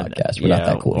listen to this podcast. We're not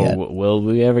that cool yet. Will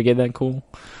we ever get that cool?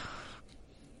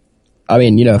 I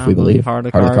mean, if we believe. Heart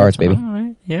of Cards, baby. All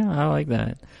right. Yeah, I like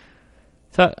that.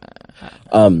 So,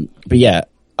 but yeah,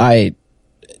 I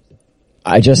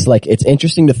just it's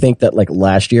interesting to think that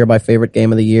last year my favorite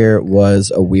game of the year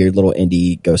was a weird little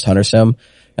indie Ghost Hunter sim,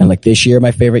 and this year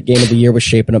my favorite game of the year was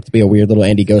shaping up to be a weird little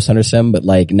indie Ghost Hunter sim, but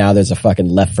now there's a fucking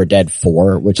Left 4 Dead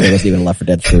 4, which there wasn't even Left 4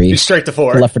 Dead 3. Straight to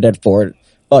 4. Left 4 Dead 4,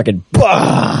 fucking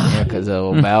yeah, because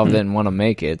Valve didn't want to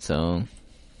make it, so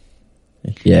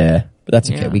yeah, but that's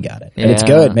okay. We got it, and it's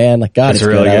good, man. God, it's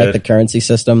really good. I like the currency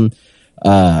system.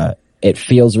 It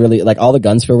feels really all the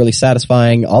guns feel really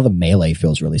satisfying. All the melee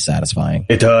feels really satisfying.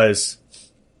 It does.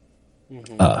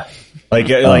 The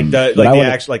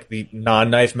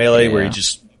non-knife melee where you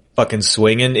just fucking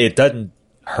swinging. It doesn't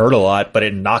hurt a lot, but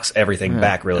it knocks everything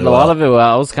back really well. A lot of it,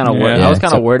 I was kind of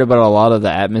worried about a lot of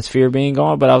the atmosphere being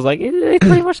gone, but I was like, they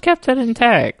pretty much kept it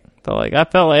intact. So I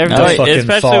felt like everything,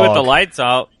 especially with the lights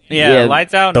out. Yeah,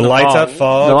 lights out. The lights out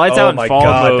fog. The lights out in fog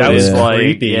mode. That was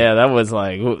creepy. Yeah, that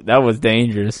was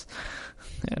dangerous.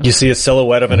 Yeah. You see a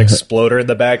silhouette of an exploder in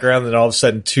the background, and all of a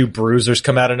sudden 2 bruisers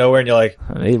come out of nowhere, and you're like,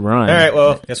 they run. All right,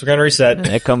 well, guess we're gonna reset.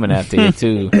 They're coming after you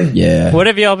too. Yeah. What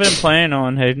have y'all been playing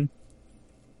on, Hayden?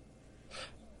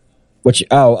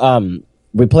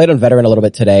 We played on Veteran a little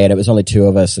bit today, and it was only 2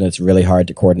 of us, and it's really hard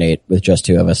to coordinate with just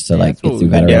 2 of us to get through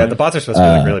Veteran. Yeah, the bots are supposed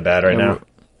to be really bad right now.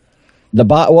 The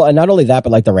bot, well, and not only that,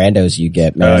 but the randos you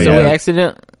get, man. We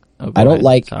accident. I don't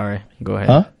like. Sorry, go ahead.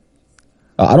 Huh?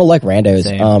 I don't like randos.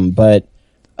 Same. But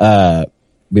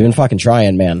we've been fucking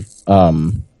trying, man.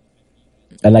 And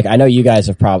I know you guys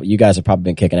have probably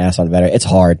been kicking ass on Veteran. It's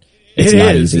hard. It's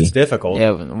not easy. It's difficult.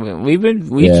 Yeah,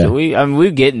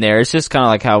 we're getting there. It's just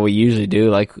kind of how we usually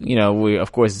do. We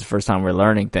of course it's the first time we're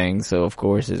learning things, so of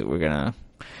course we're gonna.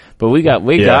 But we got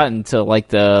into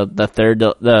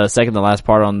the second to last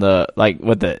part on the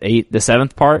the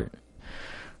 7th part,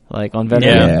 on Veteran.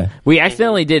 Yeah. We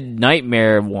accidentally did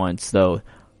Nightmare once though.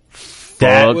 We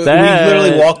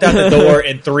literally walked out the door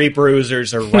and 3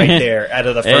 bruisers are right there out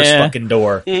of the first fucking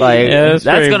door. That's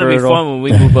gonna be fun when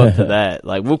we move up to that.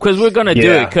 Because we're gonna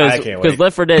do it. Because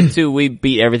Left 4 Dead 2, we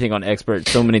beat everything on expert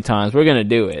so many times. We're gonna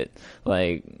do it.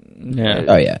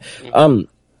 Oh yeah.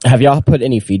 Have y'all put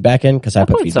any feedback in? Because I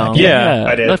put feedback in. Yeah,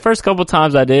 I did. The first couple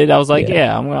times I did, I was like,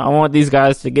 I want these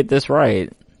guys to get this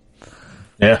right.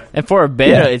 Yeah. And for a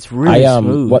beta, it's really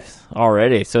smooth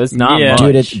already, so it's not much.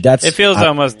 Dude, it feels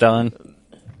almost done.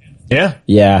 Yeah.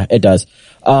 Yeah, it does.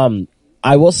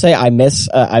 I will say I miss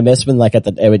when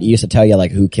it used to tell you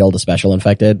who killed a special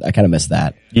infected. I kind of miss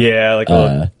that. Yeah,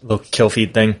 a little kill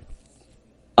feed thing.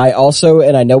 I also,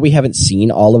 and I know we haven't seen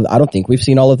all of, I don't think we've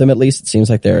seen all of them at least. It seems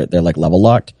like they're level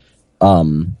locked.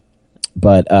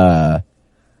 But I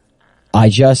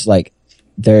just I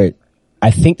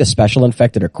think the special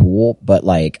infected are cool, but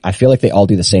I feel like they all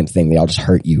do the same thing. They all just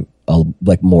hurt you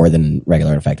more than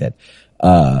regular infected.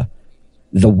 The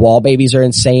wall babies are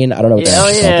insane. I don't know what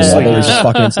the wall babies are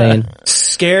fucking insane.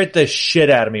 Scared the shit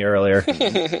out of me earlier.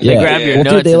 They grab your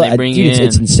nuts and they bring you in.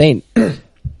 It's insane.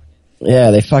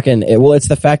 Yeah, they fucking, it's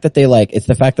the fact that they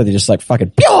just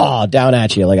fucking down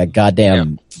at you like a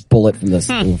goddamn bullet from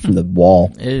the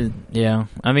wall. I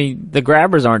mean, the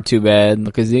grabbers aren't too bad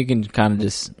because you can kind of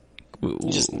just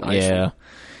Yeah.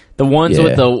 The ones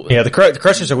with the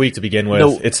crushers are weak to begin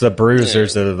with. It's the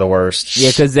bruisers that are the worst. Yeah,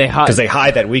 because they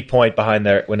hide that weak point behind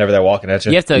whenever they're walking at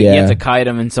you. You have to kite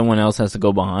them, and someone else has to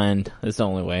go behind. That's the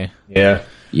only way.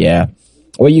 Yeah.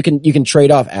 Or you can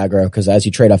trade off aggro, because as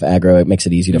you trade off aggro, it makes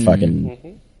it easy to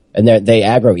fucking. And they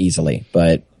aggro easily,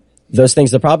 but those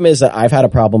things. The problem is that I've had a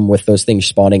problem with those things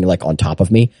spawning like on top of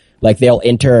me. Like they'll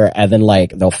enter and then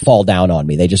like they'll fall down on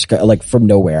me. They just go, like from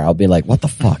nowhere. I'll be like, what the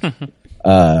fuck?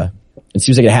 It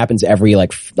seems like it happens every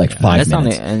like 5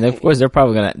 minutes. And of course they're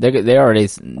probably they're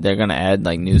gonna add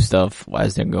like new stuff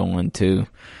as they're going too.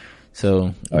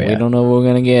 So we don't know what we're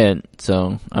gonna get.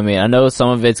 So I mean, I know some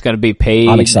of it's gonna be paid.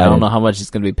 I'm excited. I don't know how much it's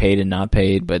gonna be paid and not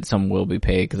paid, but some will be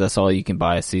paid because I saw you can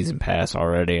buy a season pass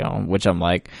already. Which I'm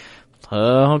like,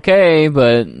 okay,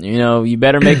 but you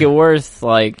better make it worth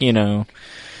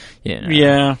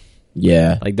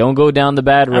Yeah. Like, don't go down the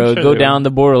bad road. Go down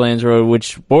the Borderlands road,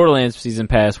 which Borderlands Season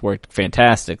Pass worked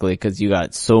fantastically because you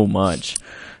got so much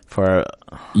for.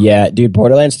 Yeah, dude,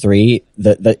 Borderlands 3,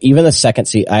 even the second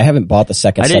season, I haven't bought the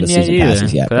second set of season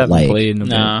passes yet, but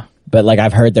like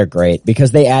I've heard they're great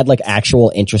because they add like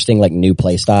actual interesting like new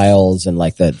play styles and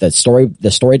like the story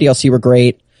DLC were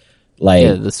great.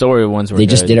 Like, the story ones were they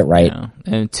just did it right. Yeah.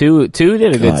 And two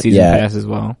did a good season pass as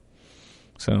well.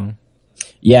 So.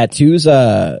 Yeah, 2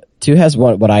 has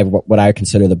what I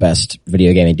consider the best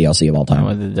video gaming DLC of all time.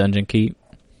 With the Dungeon Keep.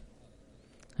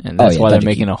 And that's why they're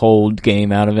making a whole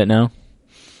game out of it now.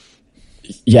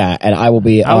 Yeah, and I will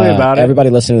be everybody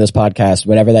listening to this podcast,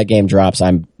 whenever that game drops,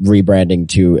 I'm rebranding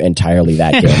to entirely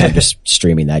that game. I'm just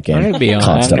streaming that game. I'm gonna be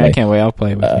constantly. I can't wait, I'll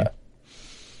play with you.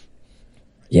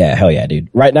 Yeah, hell yeah, dude.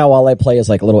 Right now, all I play is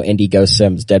like little indie Ghost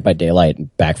Sims, Dead by Daylight,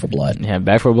 and Back 4 Blood. Yeah,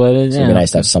 Back 4 Blood is, it'd be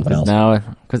nice to have something else.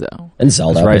 And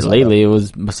Zelda. Right, lately, it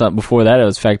was, before that, it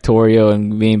was Factorio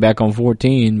and being back on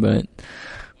 14, but.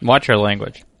 Watch your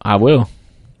language. I will.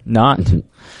 Not.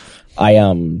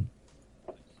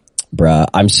 Bruh,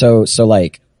 I'm so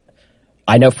like,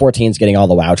 I know 14's getting all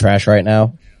the WoW trash right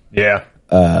now. Yeah.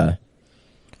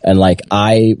 And like,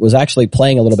 I was actually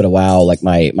playing a little bit of WoW, like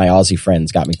my Aussie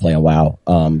friends got me playing WoW,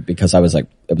 because I was like,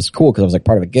 it was cool because I was like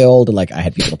part of a guild and like I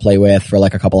had people to play with for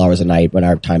like a couple hours a night when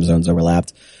our time zones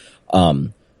overlapped.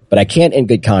 But I can't in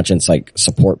good conscience like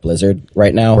support Blizzard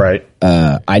right now. Right.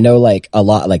 I know like a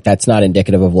lot, like that's not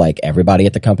indicative of like everybody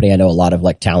at the company. I know a lot of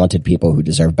like talented people who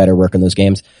deserve better work in those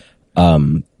games.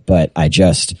 But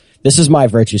this is my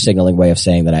virtue signaling way of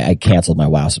saying that I canceled my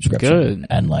WoW subscription. Good.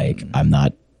 And like, I'm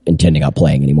not intending on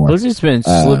playing anymore. Blizzard's been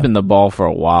slipping the ball for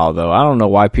a while though. I don't know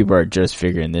why people are just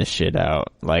figuring this shit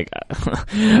out. Like,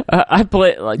 I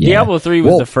played, like, Diablo 3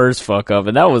 was the first fuck up,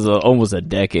 and that was almost a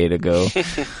decade ago.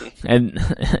 and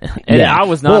I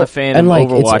was not a fan of like,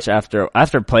 Overwatch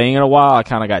after playing it a while. I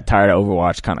kind of got tired of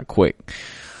Overwatch kind of quick.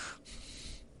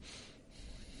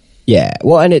 Yeah.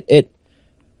 Well, and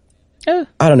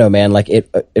I don't know, man. Like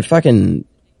it fucking,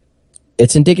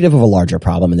 it's indicative of a larger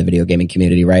problem in the video gaming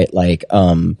community, right? Like,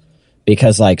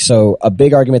 because like, so a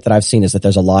big argument that I've seen is that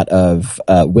there's a lot of,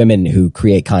 women who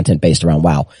create content based around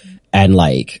WoW. And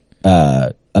like,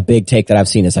 a big take that I've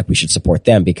seen is like, we should support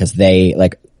them because they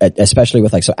like, especially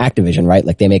with like, so Activision, right?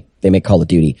 Like they make Call of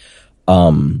Duty.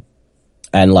 And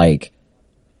like,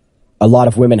 a lot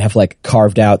of women have like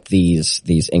carved out these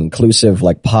inclusive,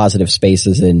 like positive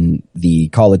spaces in the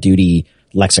Call of Duty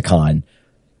lexicon.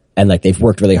 And like they've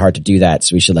worked really hard to do that.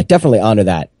 So we should like definitely honor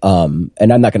that. And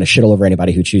I'm not going to shit all over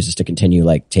anybody who chooses to continue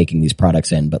like taking these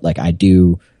products in. But like I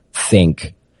do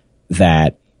think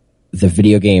that the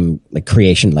video game like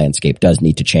creation landscape does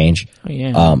need to change. Oh,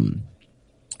 yeah.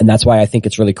 And that's why I think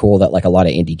it's really cool that like a lot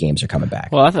of indie games are coming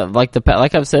back. Well, I thought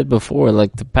like I've said before,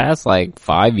 like the past like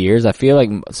 5 years, I feel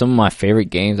like some of my favorite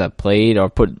games I've played or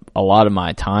put a lot of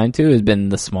my time to has been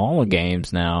the smaller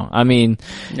games now. I mean,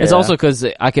 it's also because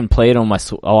I can play it on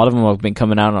a lot of them have been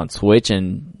coming out on Switch,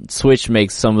 and Switch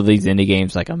makes some of these indie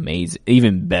games like amazing,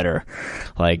 even better.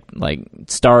 Like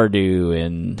Stardew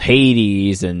and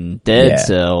Hades and Dead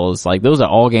Cells. Like those are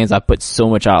all games I put so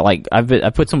much out. Like I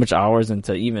put so much hours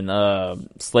into even,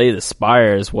 Slay the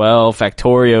Spire as well.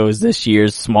 Factorio is this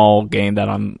year's small game that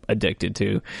I'm addicted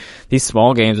to. These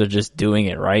small games are just doing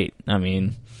it right. I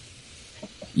mean,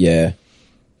 yeah,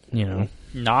 you know,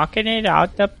 knocking it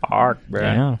out the park, bro.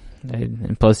 Yeah,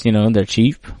 and plus, you know, they're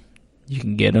cheap. You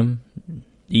can get them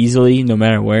easily, no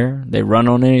matter where. They run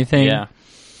on anything. Yeah,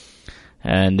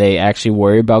 and they actually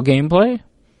worry about gameplay.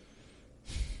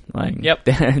 Like, yep,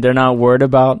 they're not worried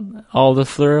about all the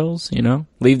thrills, you know.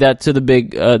 Leave that to the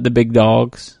big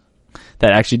dogs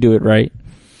that actually do it right.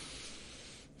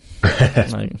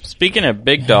 Like, speaking of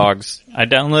big dogs, I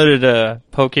downloaded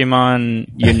Pokemon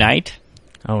Unite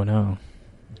Oh no.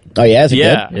 Oh yeah, is it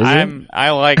good? I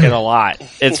like it a lot.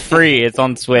 It's free. It's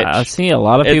on Switch. I see a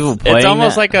lot of people playing. It's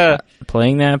almost like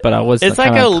playing that, but I was. It's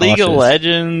like a League of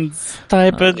Legends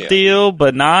type of deal,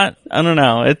 but not. I don't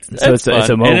know. It's fun, it's a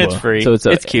MOBA, and it's free. So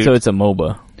it's cute. So it's a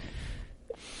MOBA.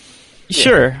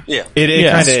 Sure. Yeah.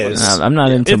 It kind of is. I'm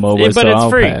not into MOBA, but it's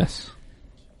free. Pass.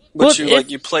 But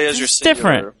you play as your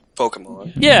singular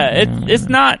Pokemon. Yeah, it's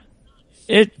not.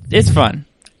 It's fun.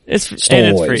 And it's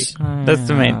free. That's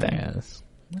the main thing. Yes.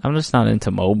 I'm just not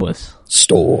into MOBAs.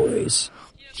 Stories.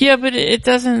 Yeah, but it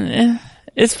doesn't.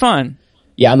 It's fun.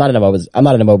 Yeah, I'm not into MOBAs. I'm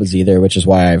not into MOBAs either, which is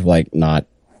why I've not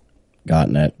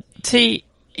gotten it. See,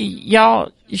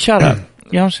 y'all, shut up.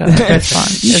 Y'all shut up. It's fun.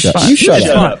 It's fun. You shut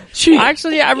up.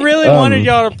 Actually, I really wanted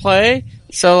y'all to play.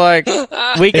 So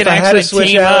we can actually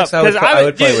team up. I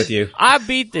would play with you. I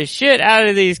beat the shit out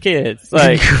of these kids.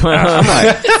 Like, I'm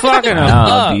like, fucking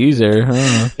up. Abuser.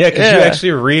 Huh? Yeah, because you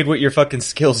actually read what your fucking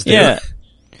skills do. Yeah.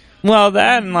 Well,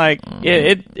 that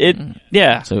and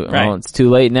yeah. So, well, it's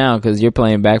too late now because you're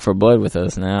playing Back 4 Blood with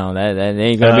us now. That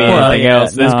ain't gonna be anything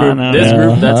else. This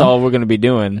group, that's all we're gonna be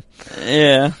doing.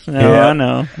 Yeah. I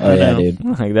know. Oh yeah, dude.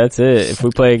 Like that's it. If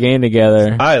we play a game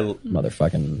together,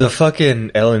 motherfucking the fucking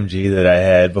LMG that I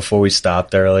had before we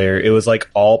stopped earlier. It was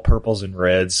like all purples and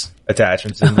reds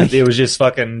attachments, and it was just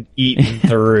fucking eating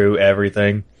through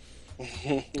everything.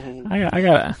 I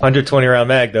got 120 round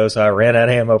mag though, so I ran out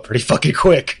of ammo pretty fucking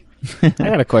quick. I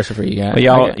got a question for you guys.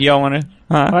 Y'all want to?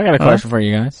 I got a question for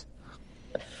you guys.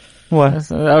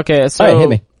 What? Okay, so all right, hit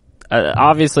me.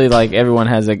 Obviously, everyone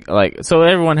has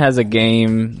a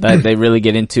game that they really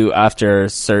get into after a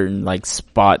certain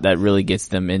spot that really gets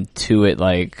them into it,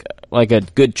 like a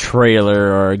good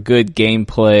trailer or a good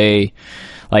gameplay.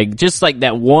 Just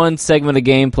that one segment of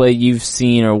gameplay you've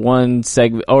seen or one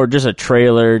segment or just a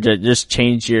trailer that just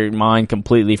changed your mind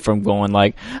completely from going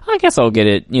I guess I'll get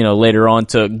it, later on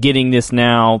to getting this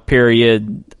now,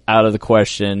 period, out of the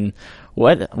question.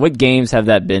 What games have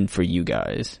that been for you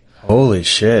guys? Holy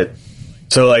shit.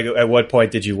 So at what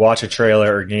point did you watch a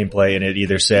trailer or gameplay and it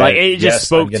either said it just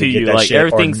spoke to you,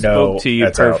 everything spoke to you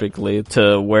perfectly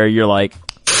to where you're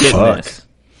getting this.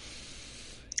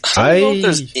 I don't know if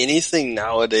there's anything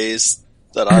nowadays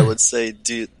that I would say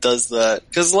does that.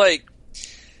 Because,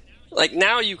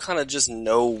 now you kind of just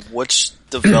know which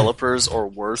developers are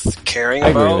worth caring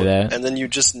about. I agree with that. And then you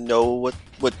just know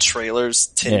what trailers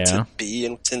tend to be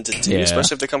and tend to do,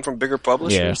 especially if they come from bigger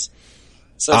publishers. Yeah.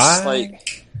 So it's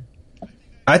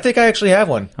I think I actually have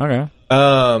one. Okay.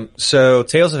 So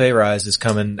Tales of Arise is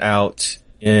coming out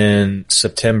in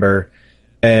September.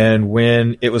 And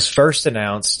when it was first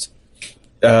announced,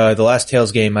 the last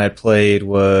Tales game I had played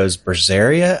was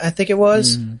Berseria, I think it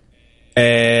was.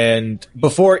 And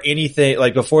before anything,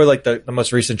 before the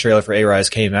most recent trailer for Arise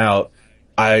came out,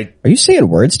 Are you saying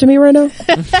words to me right now?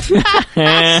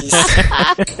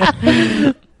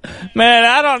 Man,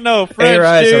 I don't know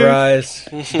French, Arise.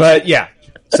 But yeah.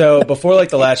 So before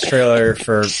the last trailer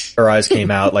for Arise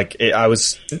came out, I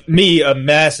was a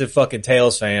massive fucking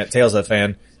Tales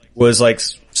fan,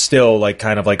 was still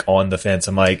kind of on the fence.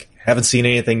 I'm haven't seen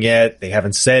anything yet. They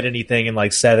haven't said anything in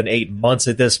 7-8 months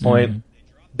at this point.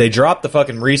 They dropped the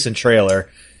fucking recent trailer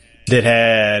that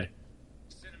had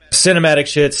cinematic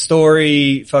shit,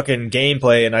 story, fucking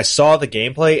gameplay, and I saw the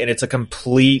gameplay and it's a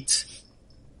complete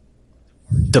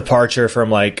departure from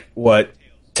what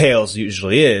Tales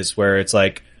usually is, where it's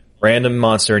random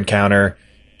monster encounter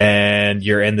and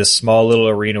you're in this small little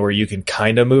arena where you can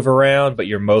kind of move around, but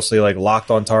you're mostly locked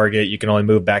on target. You can only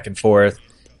move back and forth.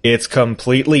 It's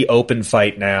completely open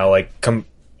fight now,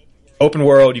 open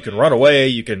world. You can run away,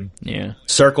 you can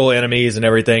circle enemies and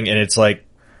everything, and it's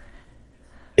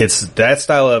it's that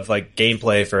style of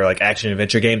gameplay for action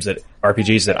adventure games, that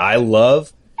RPGs that I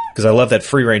love, because I love that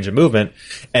free range of movement.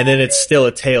 And then it's still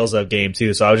a Tales of game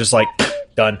too, so I was just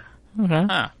done. Okay.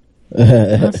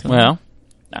 Well,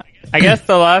 I guess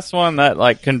the last one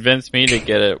that convinced me to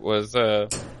get it was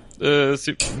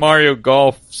Super Mario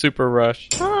Golf Super Rush,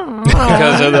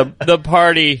 because of the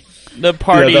party. The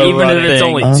party, even if it's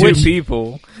only two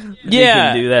people.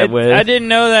 Yeah, do that with. I didn't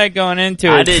know that going into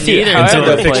it. I didn't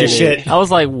either. Fix your shit. I was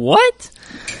like, what?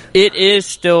 It is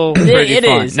still pretty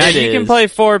fun. Is. Now you can play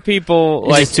 4 people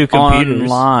just 2 computers.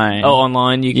 Online. Oh,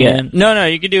 online you can? Yeah. No,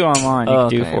 you can do online. You can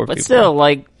do 4 people. But still,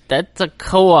 that's a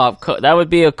co-op. That would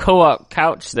be a co-op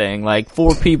couch thing.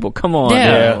 4 people. Come on.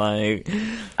 Yeah. Man,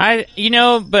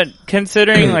 but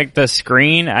considering the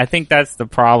screen, I think that's the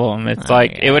problem. It's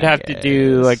it would have to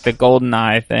do the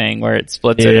GoldenEye thing where it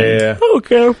splits it in. Oh,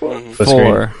 careful.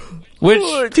 4. Which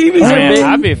TVs are big.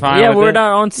 I'd be fine. Yeah, we're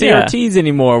not on CRTs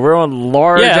anymore. We're on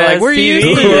large. Yeah, like we're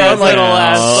used to that little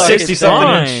ass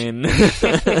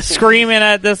 60-something screaming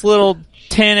at this little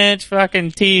 10-inch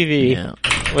fucking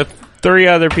TV with 3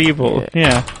 other people.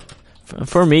 Yeah.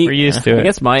 For me, we're used to it. I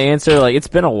guess my answer, like, it's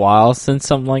been a while since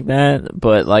something like that,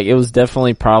 but like it was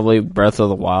definitely probably Breath of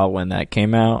the Wild when that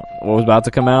came out, or was about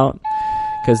to come out,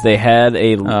 because they had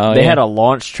a had a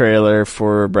launch trailer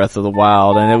for Breath of the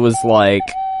Wild, and it was like.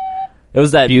 It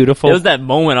was that beautiful. It was that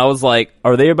moment. I was like,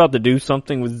 "Are they about to do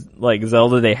something with like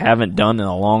Zelda they haven't done in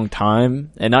a long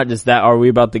time?" And not just that, are we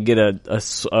about to get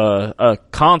a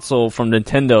console from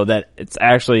Nintendo that it's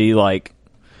actually like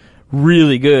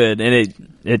really good? And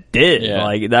it did. Yeah.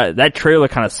 Like that trailer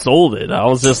kind of sold it. I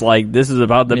was just like, "This is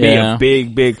about to be a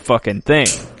big fucking thing."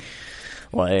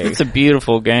 Like, it's a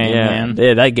beautiful game, man.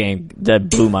 Yeah, that game, that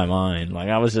blew my mind. Like,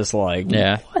 I was just like,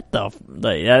 what the,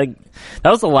 like, that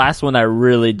was the last one that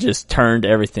really just turned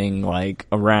everything, like,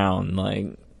 around,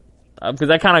 like, because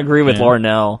I kind of agree with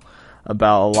Larnell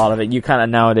about a lot of it. You kind of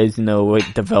nowadays know what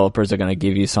developers are going to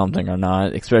give you something or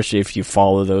not, especially if you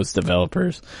follow those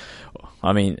developers.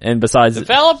 I mean, and besides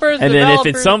developers, and then if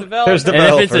it's and if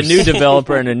it's a new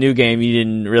developer and a new game you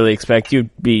didn't really expect,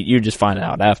 you just find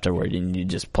out afterward and you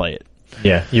just play it.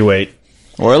 Yeah, you wait.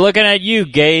 We're looking at you,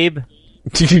 Gabe.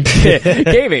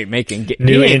 Gabe ain't making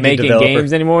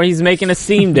games anymore. He's making a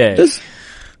Steam Deck.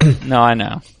 No, I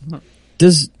know.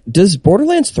 Does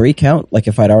Borderlands 3 count? Like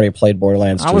if I'd already played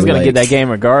Borderlands 2? I was gonna get that game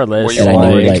regardless. And I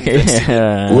knew, like,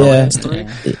 Borderlands 3?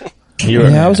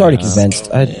 I was already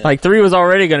convinced. Like 3 was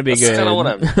already gonna be good.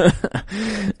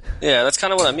 That's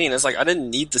kind of what I mean. It's like I didn't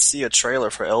need to see a trailer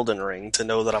for Elden Ring to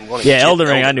know that I'm going to. Yeah, Elden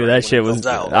Ring. I knew that shit was.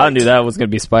 I knew that was going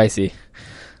to be spicy.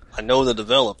 I know the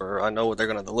developer. I know what they're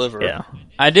going to deliver. Yeah,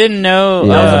 I didn't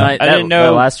know. I didn't know.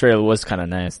 That last trailer was kind of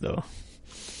nice though.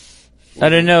 I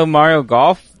didn't know Mario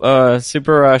Golf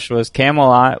Super Rush was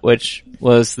Camelot, which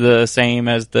was the same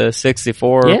as the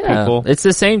 64 people. It's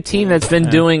the same team that's been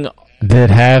doing.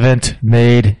 That haven't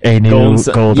made a new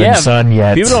Golden Sun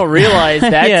yet. People don't realize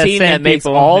that team that makes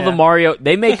all the Mario,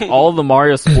 they make all the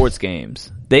Mario sports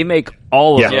games. They make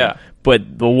all of them. Yeah.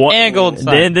 But the one, and Golden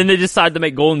Sun. Then they decide to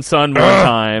make Golden Sun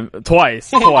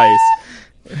twice.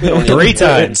 3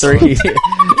 times. 3.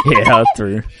 Yeah,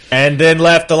 3. And then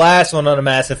left the last one on a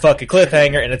massive fucking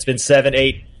cliffhanger, and it's been 7,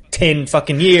 8, 10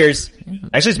 fucking years.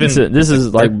 Actually, it's been this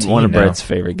is like one of Brett's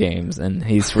favorite games, and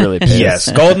he's really pissed.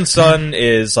 Yes, Golden Sun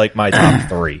is like my top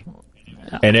 3,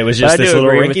 and it was just this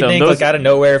little rinky thing, like out of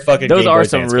nowhere. Fucking those are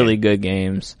some really good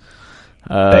games.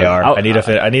 They are. I need to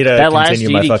continue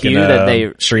my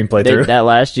fucking stream playthrough. That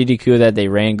last GDQ that they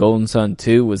ran, Golden Sun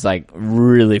 2, was like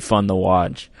really fun to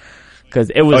watch. Cause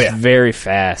it was very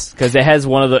fast. Cause it has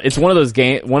one of those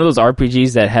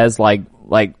RPGs that has like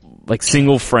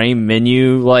single frame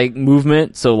menu like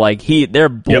movement. So like they're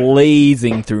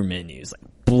blazing through menus,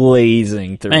 like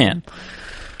blazing through. Man,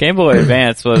 Game Boy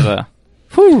Advance was that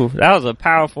was a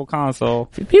powerful console.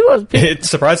 It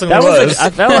surprisingly was. I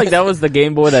felt like that was the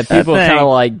Game Boy that people kind of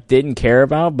like didn't care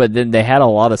about, but then they had a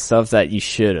lot of stuff that you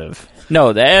should have.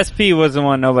 No, the SP was the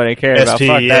one nobody cared about.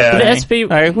 Fuck that thing. The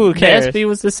SP, who cares? The SP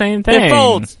was the same thing. It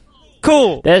folds.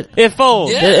 Cool. It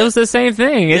folds. Yeah. It was the same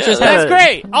thing. That's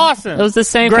great. Awesome. It was the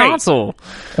same console.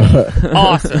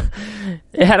 Awesome.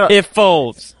 It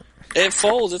folds. It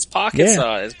folds. It's pocket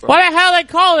size, bro. Why the hell they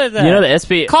call it that? You know the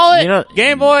SP. Call it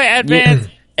Game Boy Advance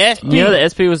SP. You know the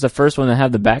SP was the first one to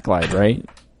have the backlight, right?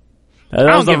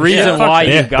 That was the reason why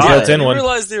you got it. I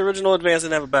realized the original Advance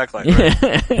didn't have a backlight,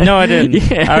 right? No, I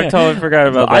didn't. I totally forgot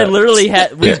about that. I literally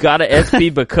we got an SP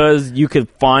because you could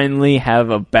finally have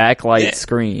a backlight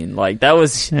screen. Like, that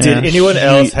was... Did anyone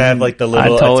else have, like, the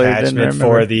little attachment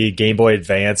for the Game Boy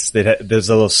Advance? There's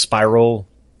a little spiral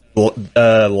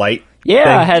light. Yeah,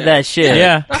 thing? I had that shit.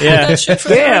 Yeah. Me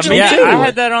too. I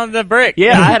had that on the brick.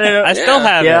 Yeah, I had it. I still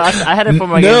have it. Yeah, I had it for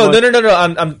my No.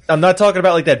 I'm not talking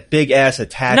about like that big ass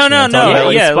attachment. No.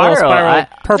 Like spiral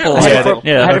purple. I had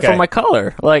it for my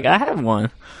color. Like, I have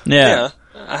one. Yeah.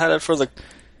 I had it for the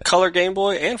color Game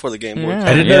Boy and for the Game Boy.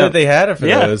 I didn't know that they had it for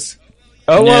those.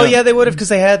 Oh, well, yeah, they would have because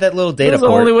they had that little data port.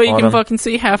 That's the only way you can fucking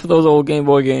see half of those old Game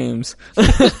Boy games.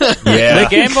 The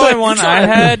Game Boy one I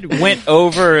had went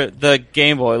over the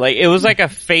Game Boy. Like, it was like a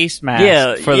face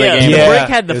mask for the Game Boy. The brick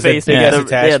had the face mask.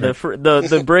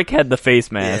 The brick had the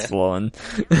face mask on.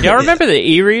 Y'all remember the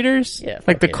e-readers? Yeah.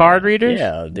 Like the card readers?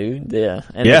 Yeah, dude. Yeah.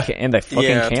 And the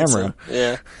fucking camera.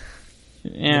 Yeah,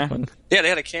 they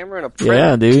had a camera and a print.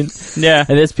 Yeah, dude. Yeah.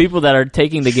 And there's people that are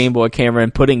taking the Game Boy camera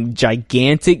and putting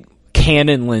gigantic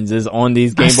Canon lenses on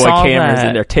these Game Boy cameras,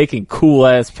 and they're taking cool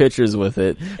ass pictings with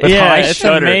it. With high it's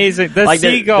shutter. Amazing. The like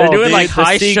Seagull, they're doing like the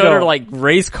high Seagull. shutter, like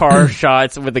race car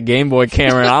shots with the Game Boy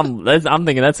camera, and I'm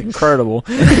thinking that's incredible.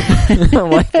 I'm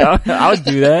like, I'll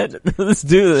do that. Let's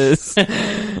do this.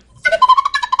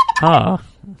 Huh.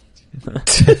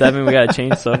 Does that mean we gotta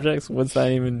change subjects? What's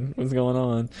going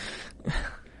on?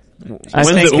 When's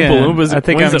the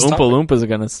Oompa Loompas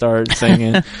gonna start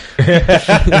singing?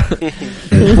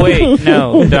 Wait,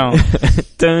 no, don't.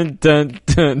 Dun dun dun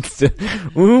dun.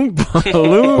 Oompa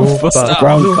Loompa.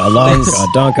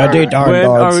 When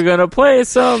are we gonna play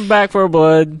some Back 4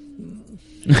 Blood?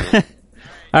 All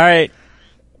right,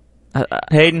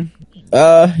 Hayden.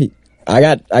 I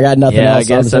got nothing else. I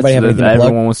guess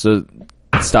everyone wants to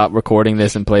stop recording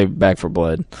this and play Back 4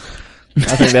 Blood.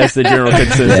 I think that's the general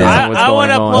consensus on what's going on. I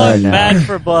want to plug Back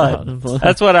 4 Blood.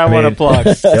 That's what I want to plug.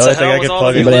 The only thing I can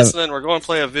plug is listening. We're going to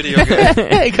play a video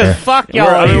game. Because fuck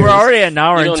y'all. We're already at an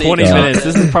hour and 20 minutes.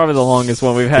 This is probably the longest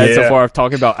one we've had so far. I've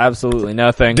talked about absolutely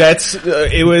nothing. That's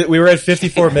we were at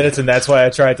 54 minutes, and that's why I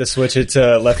tried to switch it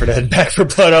to Left 4 Dead and Back 4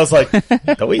 Blood. I was like,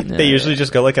 they usually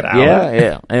just go like an hour.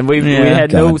 Yeah. And we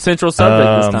had no central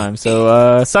subject this time.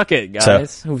 So suck it,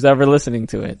 guys. Who's ever listening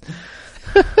to it.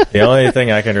 The only thing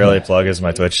I can really plug is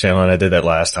my Twitch channel, and I did that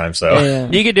last time, so. Yeah.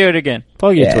 You can do it again.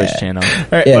 Plug your Twitch channel. All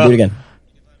right, do it again.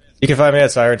 You can find me at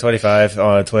Siren25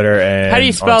 on Twitter and how do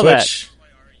you spell on Twitch.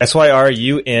 That?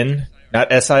 SYRUN, not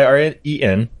SIREN.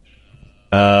 Sirenin?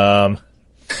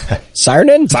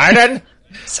 Sirenin?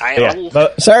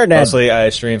 Sirenin. Mostly I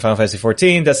stream Final Fantasy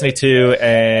 14, Destiny 2,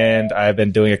 and I've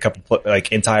been doing a couple,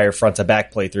 entire front to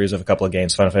back playthroughs of a couple of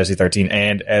games, Final Fantasy 13,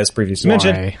 and as previously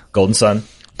mentioned, Golden Sun.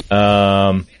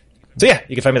 So yeah,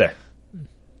 you can find me there.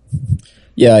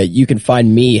 Yeah, you can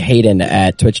find me, Hayden,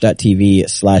 at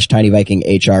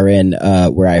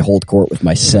twitch.tv/tinyvikinghrn, where I hold court with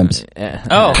my simps.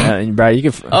 And Brad,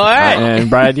 you can. And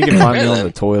Brad, you can find me on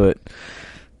the toilet.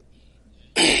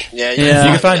 Yeah, you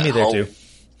can find me there too.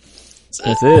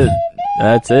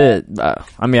 That's it.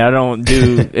 I mean, I don't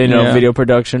do video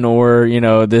production or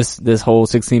this whole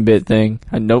 16-bit thing.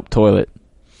 Nope, toilet.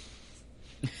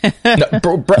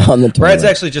 On the Brad's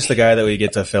actually just the guy that we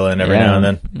get to fill in every now and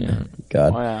then. Yeah.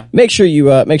 God. Oh, yeah. Make sure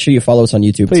you follow us on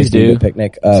YouTube. Please do.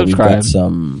 Picnic. Subscribe. We've got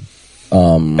some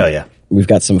hell yeah. We've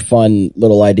got some fun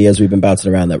little ideas we've been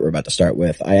bouncing around that we're about to start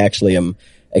with. I actually am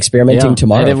experimenting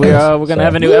tomorrow. And we're going to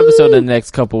have a new episode in the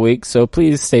next couple weeks, so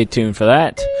please stay tuned for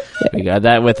that. Yeah. We got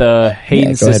that with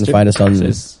Hayden's sister. Go ahead and find us on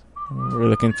this. We're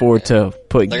looking forward to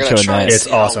putting They're gonna try that. and see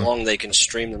how long they can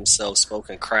stream themselves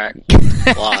smoking crack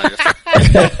live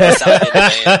without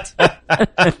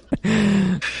getting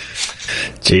banned.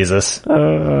 Jesus.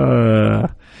 Well,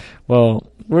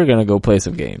 we're gonna go play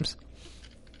some games.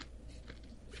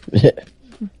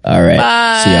 All right.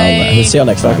 Bye. See y'all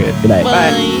next time. Good night.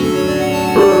 Bye.